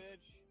other team, team.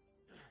 bitch.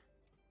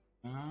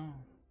 Oh.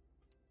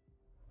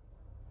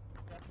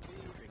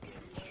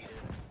 Freaking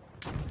cheated.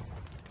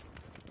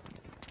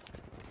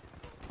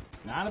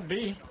 Not a B. Shot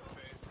in the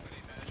face. I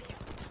need meds.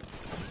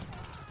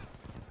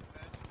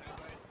 Meds,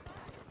 anybody?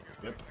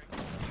 Yep. Tank.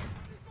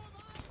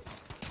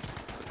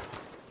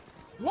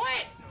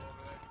 What? Still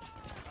over there.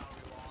 Oh,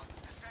 we lost.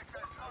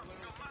 Sectors I of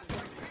literally your stood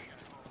right there.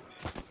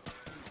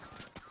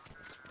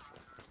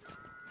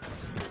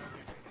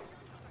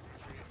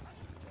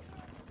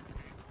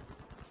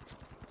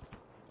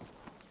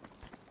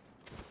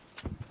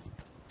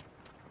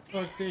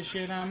 Fuck this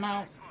shit, I'm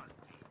out.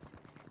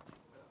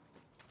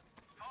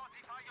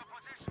 Fortify your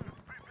position.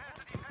 Prepare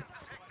to defend the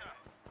sector.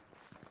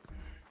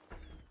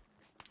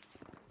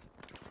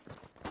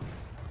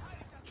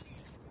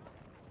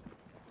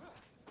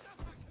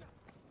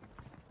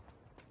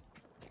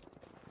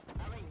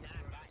 I mean,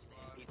 not gotten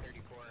an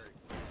MP34.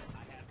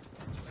 I have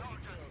 30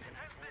 kills and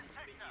I've only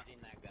been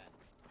using that gun.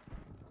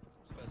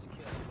 I'm supposed to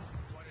kill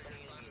 20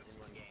 enemies in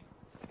one game.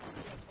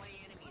 Kill 20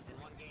 enemies in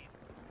one game.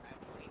 I have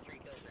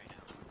 23 kills right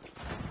now.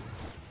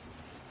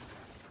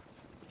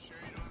 Sure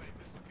you don't have any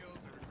pistol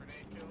kills or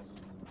grenade kills?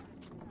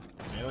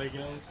 Melee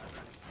kills?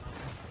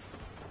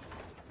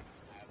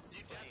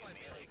 You definitely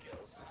melee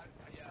kills.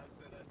 Yeah,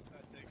 so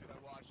that's it, because I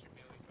watched you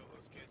melee kill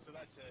those kids, so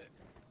that's it.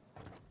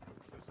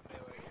 Those are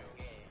melee kills.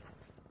 Yeah.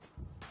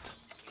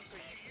 So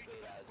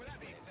with that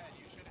being said,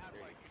 you should have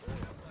like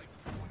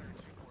one or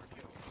two more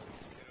kills.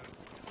 You know?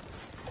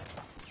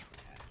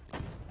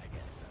 I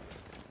guess so.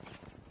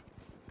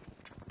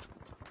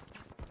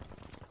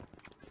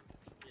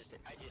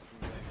 I just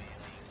enjoy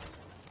meleeing.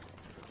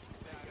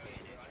 Yeah,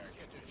 I just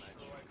get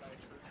destroyed by a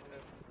Crucial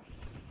M4.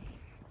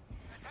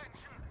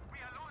 Attention, we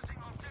are losing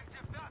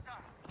objective data.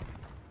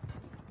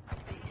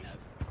 Speaking of,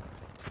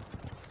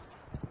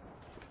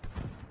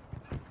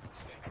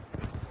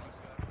 This is what's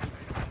up.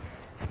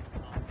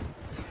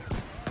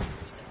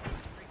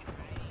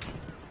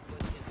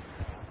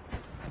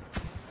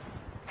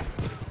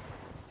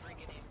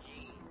 freaking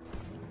MG.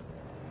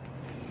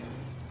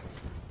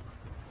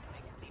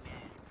 Making me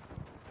mad.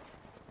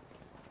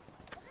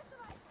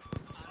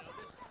 I know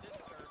this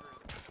server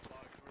is kind of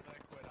bugged. We're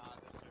gonna quit on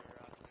this server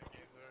after the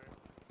games are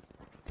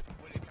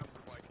when it comes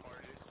to like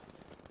parties.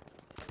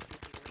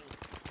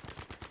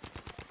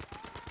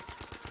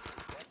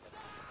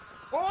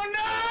 Oh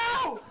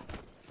no!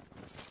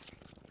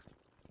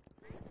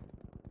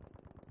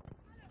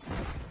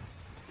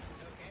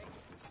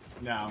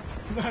 No.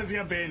 I was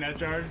gonna bayonet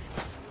charge.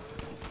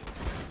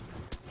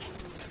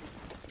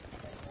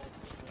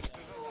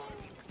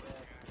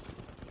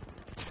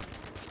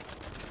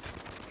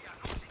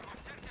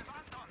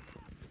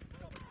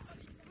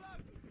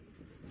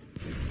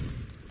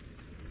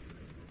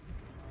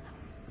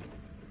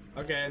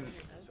 Okay.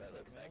 That's what it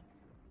looks like.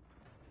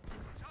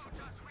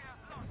 Soldiers, we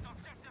have lost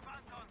objective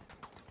Anton.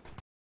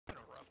 Had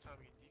a rough time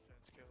getting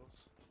defense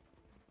kills.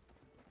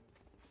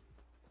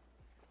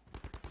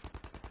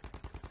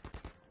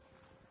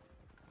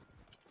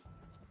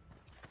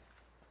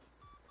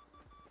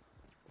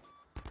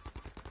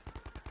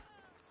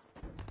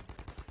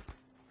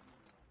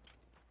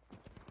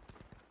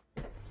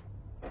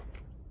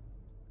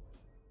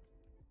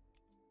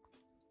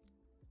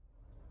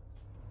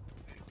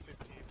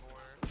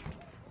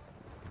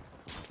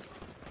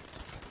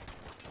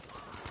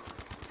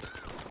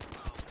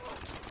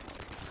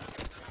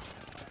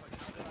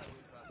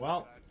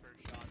 Well.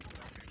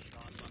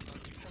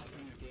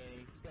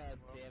 Danny, god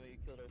damn it, you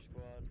killed our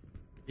squad.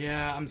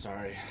 Yeah, I'm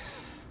sorry.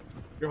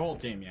 Your whole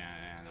team,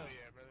 yeah. Oh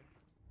yeah, brother.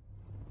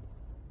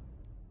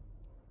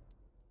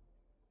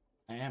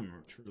 I am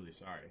truly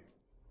sorry.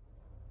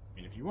 I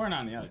mean, if you weren't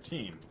on the other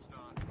team, It's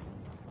not.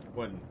 it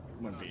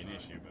wouldn't be an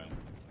issue, but...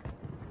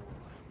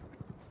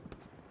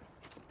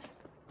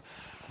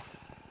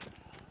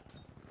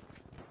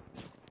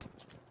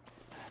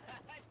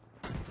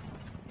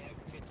 Yeah,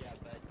 good job,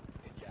 bud.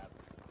 Good job.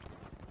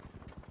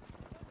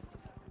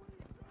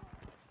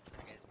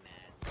 That guy's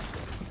mad.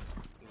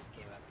 He just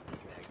came up and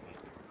teabagged me.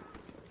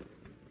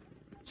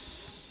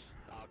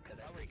 Oh, because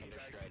I freaking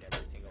destroyed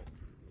every single...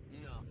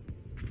 No.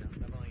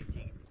 I've only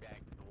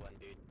teabagged the one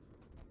dude.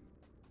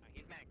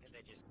 He's mad because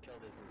I just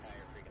killed his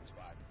entire freaking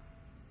squad.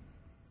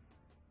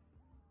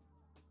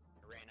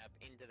 I ran up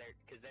into their...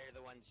 Because they're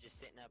the ones just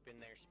sitting up in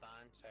their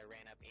spawn, so I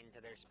ran up into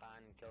their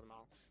spawn and killed them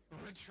all.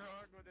 What's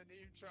wrong with the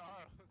name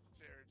Charles?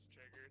 Jared's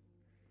triggered.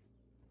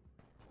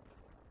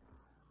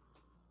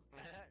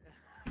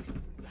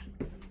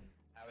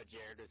 How what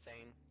Jared was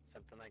saying?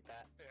 Something like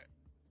that?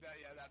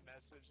 Yeah, that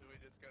message that we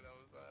just got, that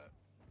was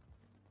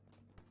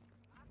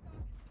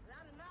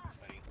That's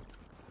funny.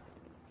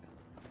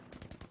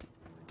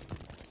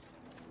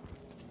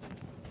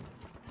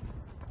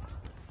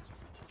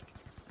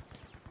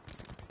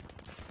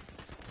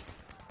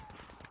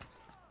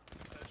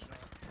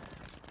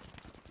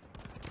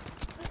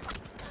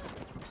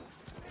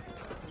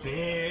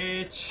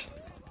 Bitch!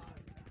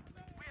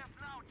 We have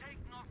now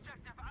taken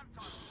objective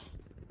Anton.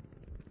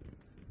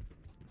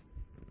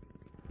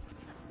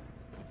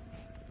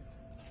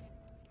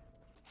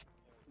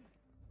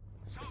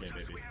 Soldiers,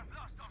 baby. we have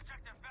lost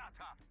objective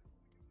Bertha.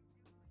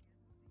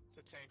 it's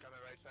a tank on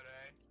the right side of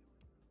A.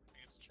 I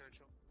think it's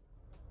Churchill.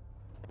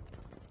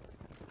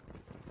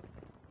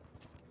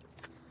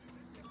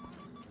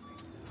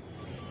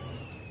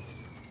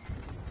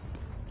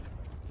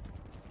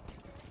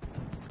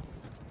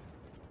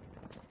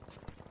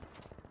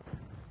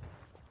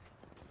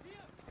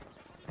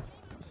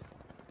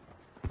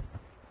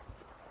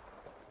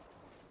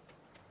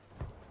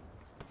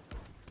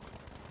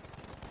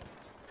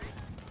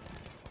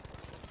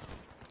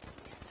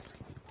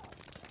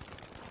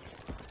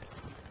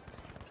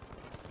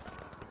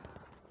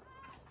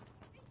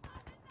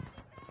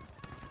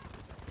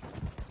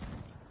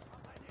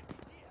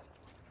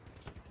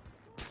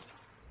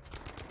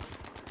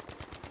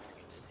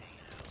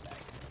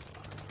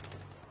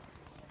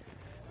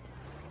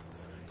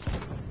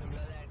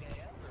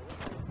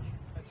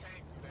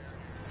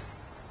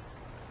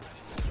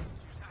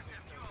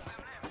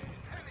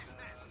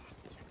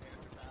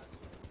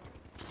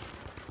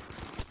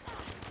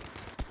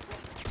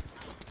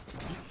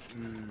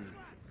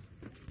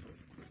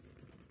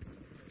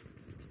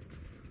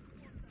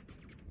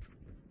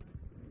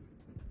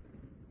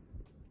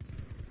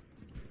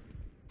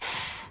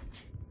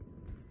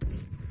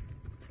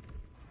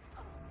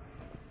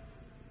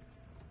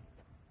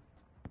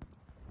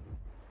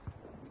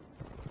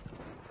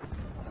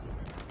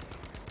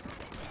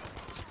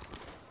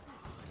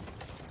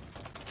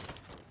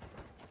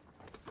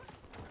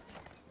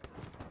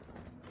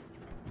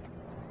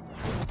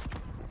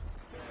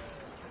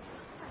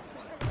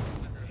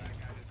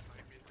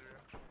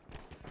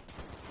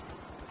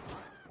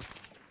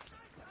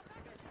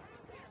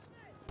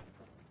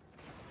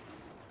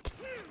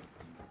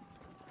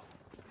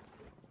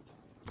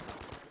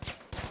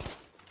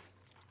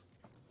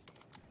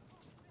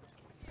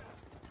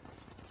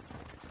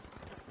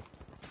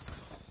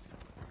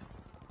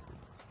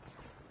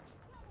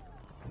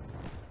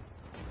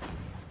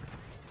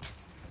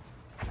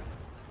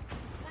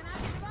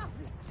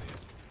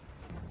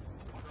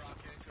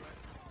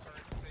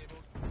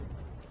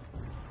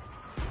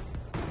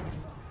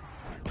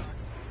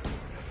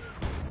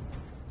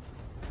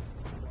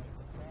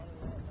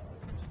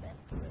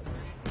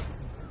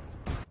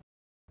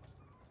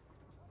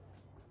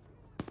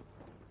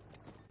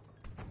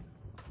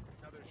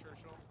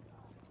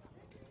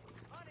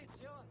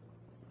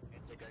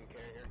 a gun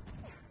carrier.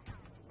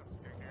 That's a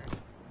gun carrier.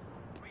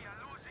 We are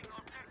losing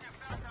objective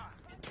data.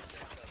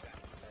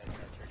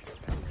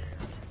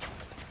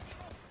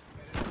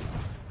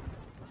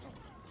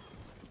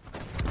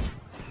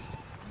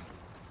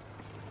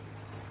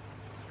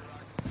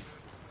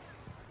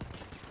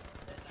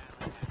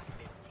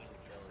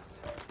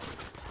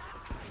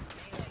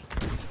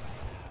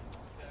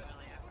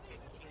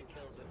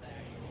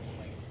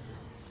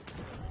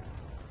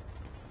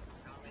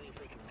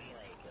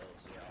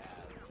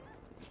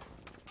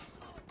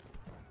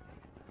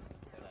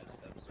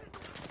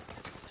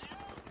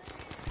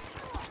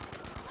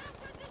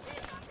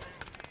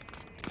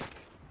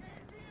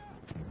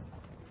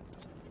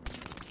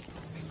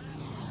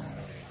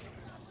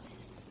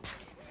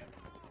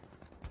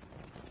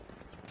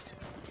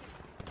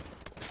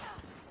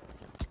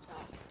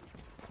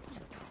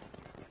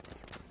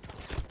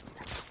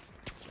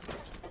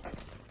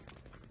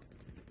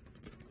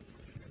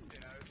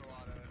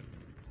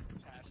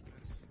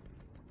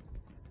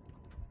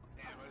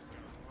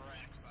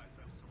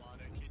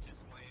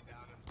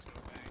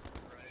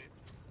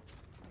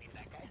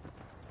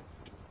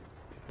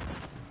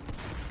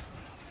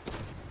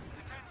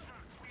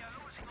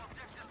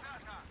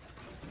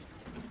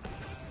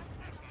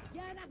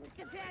 Das ist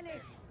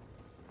gefährlich!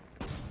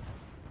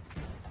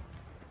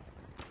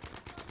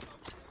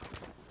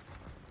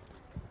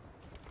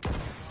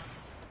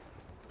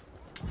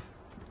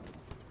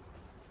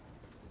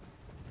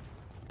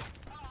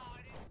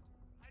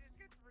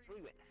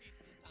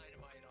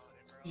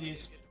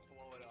 GG's.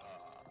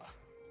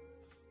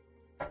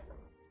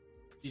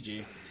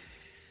 GG.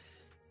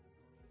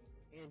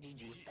 Yeah,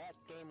 GG. That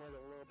game was a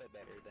little bit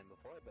better than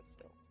before, but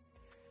still.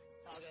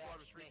 That squad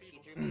was 3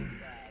 people.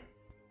 Sad.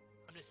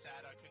 I'm just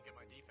sad I couldn't get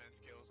my defense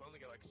kills. I only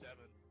got like 7.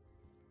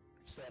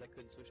 Sad I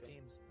couldn't switch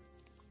teams.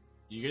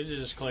 You could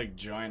just click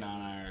join on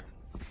our.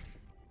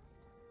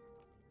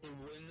 It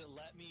wouldn't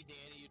let me,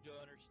 Danny. You don't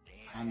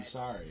understand. I'm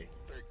sorry.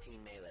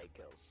 13 melee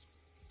kills.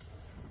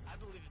 I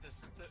believe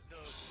this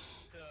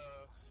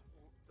the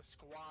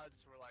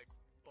squads were like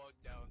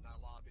bugged out in that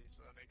lobby,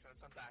 so that makes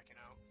sense. I'm backing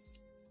out.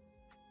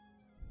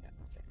 Yeah,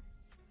 same.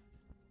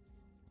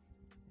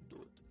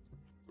 Do it.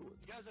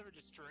 You guys ever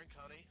just drink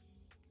honey?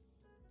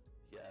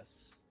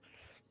 Yes.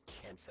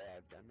 Can't say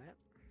I've done that.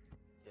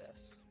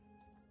 Yes.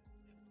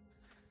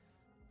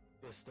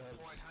 This stuff I'm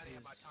pouring honey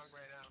on my tongue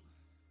right now.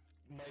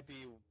 Might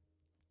be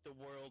the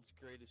world's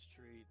greatest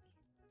treat.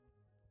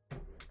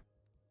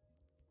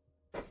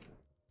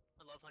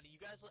 I love honey. You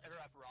guys ever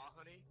have raw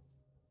honey?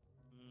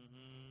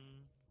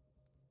 Mm-hmm.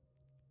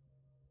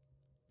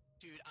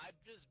 Dude, I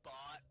just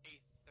bought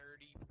a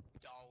 $30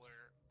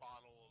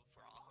 bottle of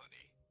raw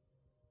honey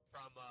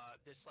from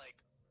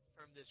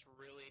this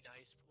really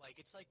nice, like,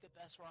 it's like the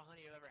best raw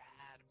honey I've ever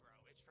had, bro.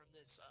 It's from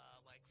this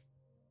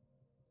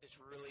this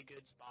really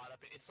good spot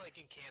up. It's like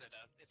in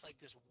Canada. It's like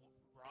this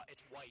raw.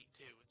 It's white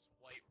too. It's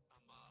white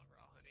raw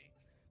honey.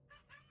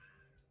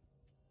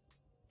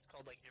 It's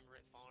called like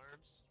Emirate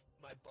Farms.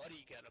 My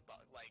buddy got a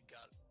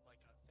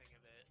thing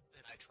of it,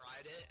 and I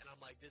tried it, and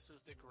I'm like, this is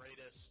the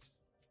greatest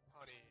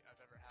honey I've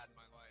ever had in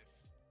my life.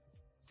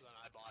 So then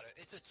I bought it.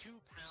 It's a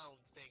 2-pound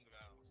thing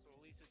though, so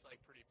at least it's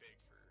like pretty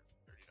big for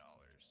 $30.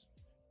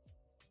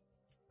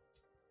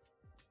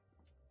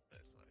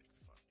 It's like,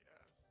 fuck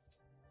yeah.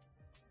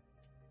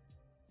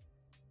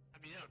 I'm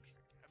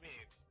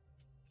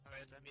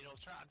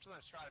trying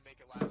to try to make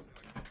it last me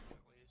like a month at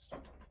least.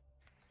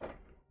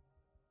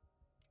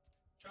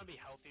 Trying to be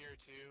healthier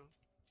too.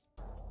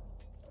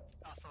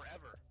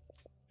 Forever.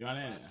 You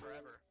wanna? Last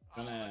forever.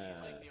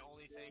 It's like the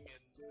only thing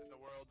in the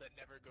world that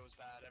never goes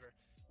bad ever.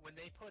 When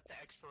they put the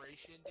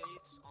expiration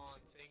dates on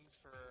things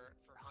for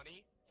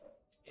honey,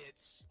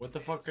 What the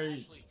fuck are you?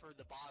 Actually for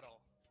the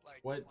bottle,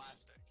 like What?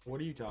 plastic. What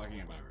are you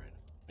talking about?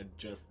 I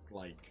just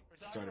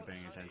started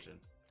paying attention.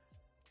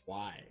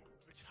 Why?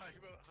 We're talking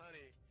about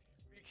honey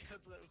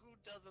because who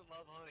doesn't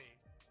love honey?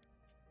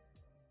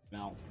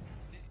 No.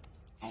 Did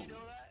you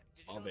know that?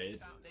 Did you know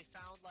they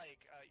found like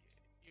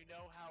you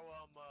know how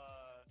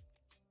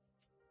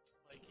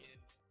like in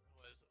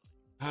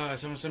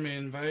someone sent me an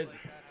invite.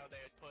 like that, how they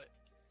put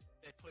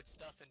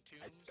stuff in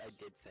tombs. I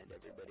did send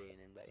everybody an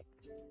invite.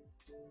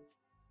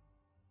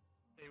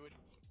 They would,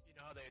 you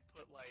know how they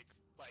put like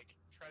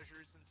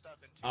treasures and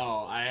stuff in tombs.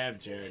 Oh, I have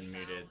Jared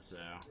muted, so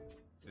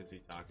is he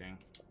talking?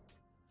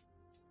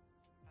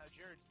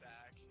 Jared's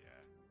back,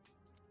 yeah.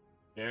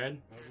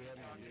 Jared? Muted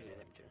him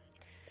too.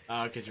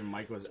 Because your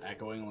mic was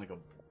echoing like a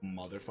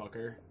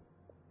motherfucker.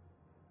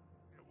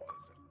 It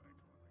was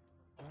echoing.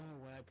 Oh,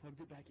 when I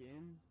plugged it back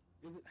in,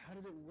 how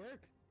did it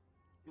work?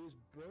 It was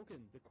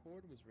broken. The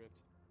cord was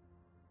ripped.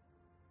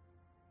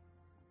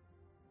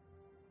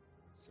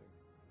 So.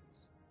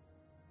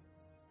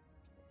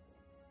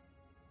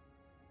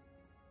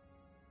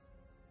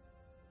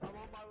 I'm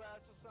on my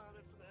last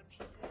assignment for the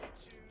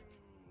MG42.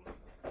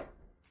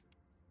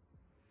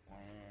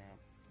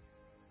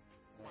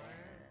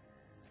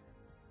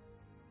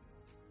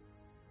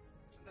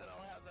 And then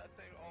I'll have that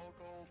thing all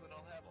gold, and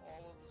I'll have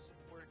all of the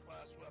support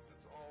class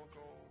weapons all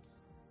gold.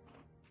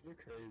 You're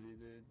crazy,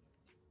 dude.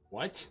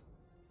 What?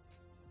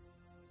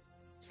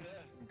 Yeah.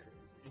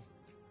 Crazy.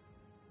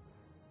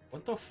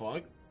 What the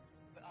fuck?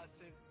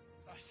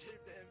 I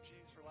saved the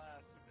MGs for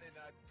last, and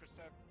I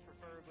prefer.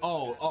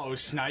 Oh,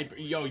 sniper.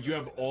 Yo, you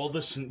have all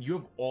the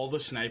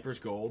snipers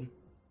gold.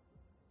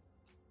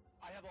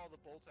 I have all the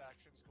bolt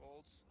actions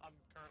gold. I'm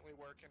currently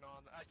working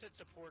on. I said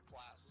support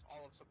class,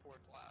 all of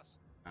support class.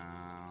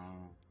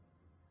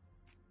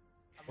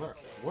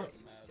 Where,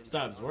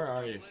 Stubbs, where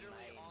are you?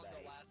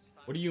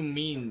 What do you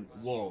mean,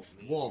 Wolf?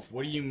 Wolf,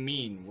 what do you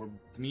mean?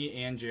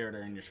 Me and Jared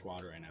are in your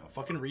squad right now.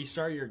 Fucking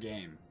restart your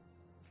game.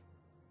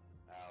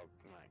 Oh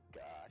my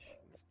gosh,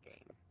 this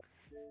game.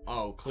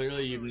 Oh,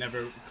 clearly you've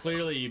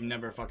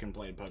never fucking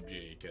played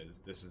PUBG, because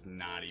this is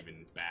not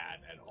even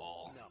bad at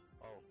all. No,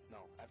 oh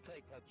no, I've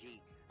played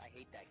PUBG. I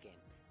hate that game.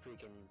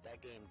 Freaking,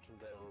 that game can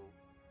go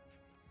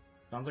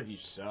Sounds like you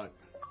suck.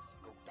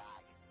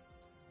 back.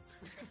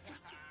 I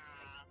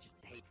just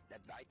hate that.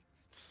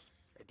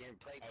 I didn't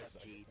play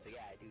PUBG, so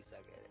yeah, I do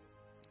suck at it.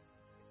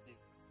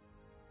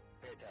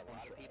 Compared to a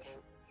lot of people,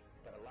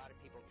 but a lot of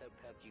people took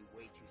PUBG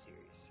way too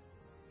serious.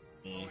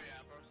 Oh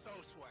yeah, bro, so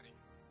sweaty.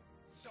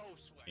 So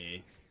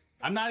sweaty.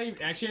 I'm not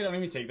even, actually I don't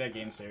even take that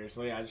game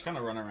seriously. I just kind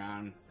of run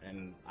around,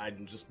 and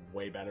I'm just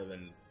way better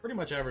than pretty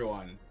much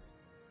everyone.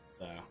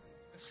 So.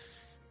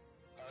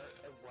 Part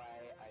of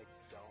why I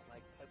don't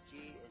like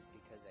PUBG is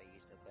because I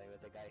used to play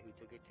with a guy who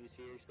took it too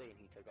seriously, and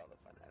he took all the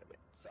fun out of it.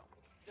 So.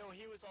 No,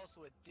 he was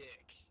also a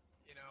dick.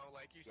 You know,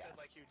 like you said,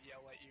 like he would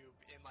yell at you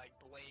and like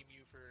blame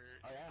you for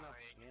dying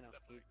and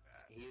stuff like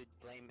that. He would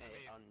blame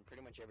it on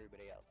pretty much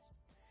everybody else.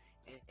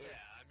 And yeah,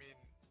 I mean,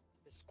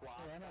 the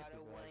squad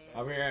battle went.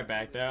 I'll be right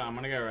back though. I'm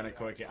gonna go run a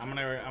quick. I'm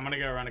gonna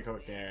go run a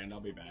quick errand.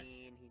 I'll be back.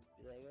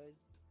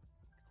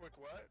 quick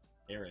what?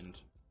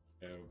 Errand.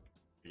 Go to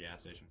the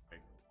gas station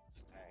quick.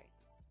 Alright.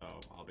 Oh,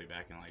 I'll be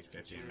back in like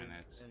 15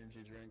 minutes.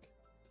 Energy drink.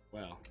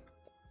 Well,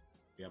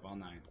 be up all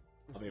night.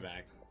 I'll be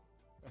back.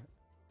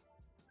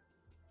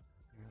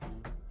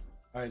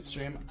 Alright,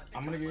 stream.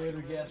 I'm gonna go to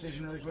the gas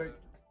station really quick.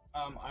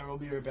 I will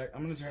be right back.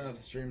 I'm gonna turn off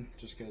the stream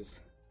just because.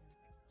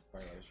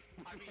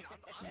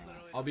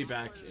 I'll be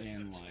back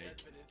in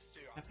like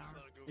half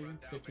hour,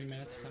 15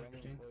 minutes, 10,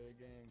 15.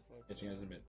 Catch you guys in a bit.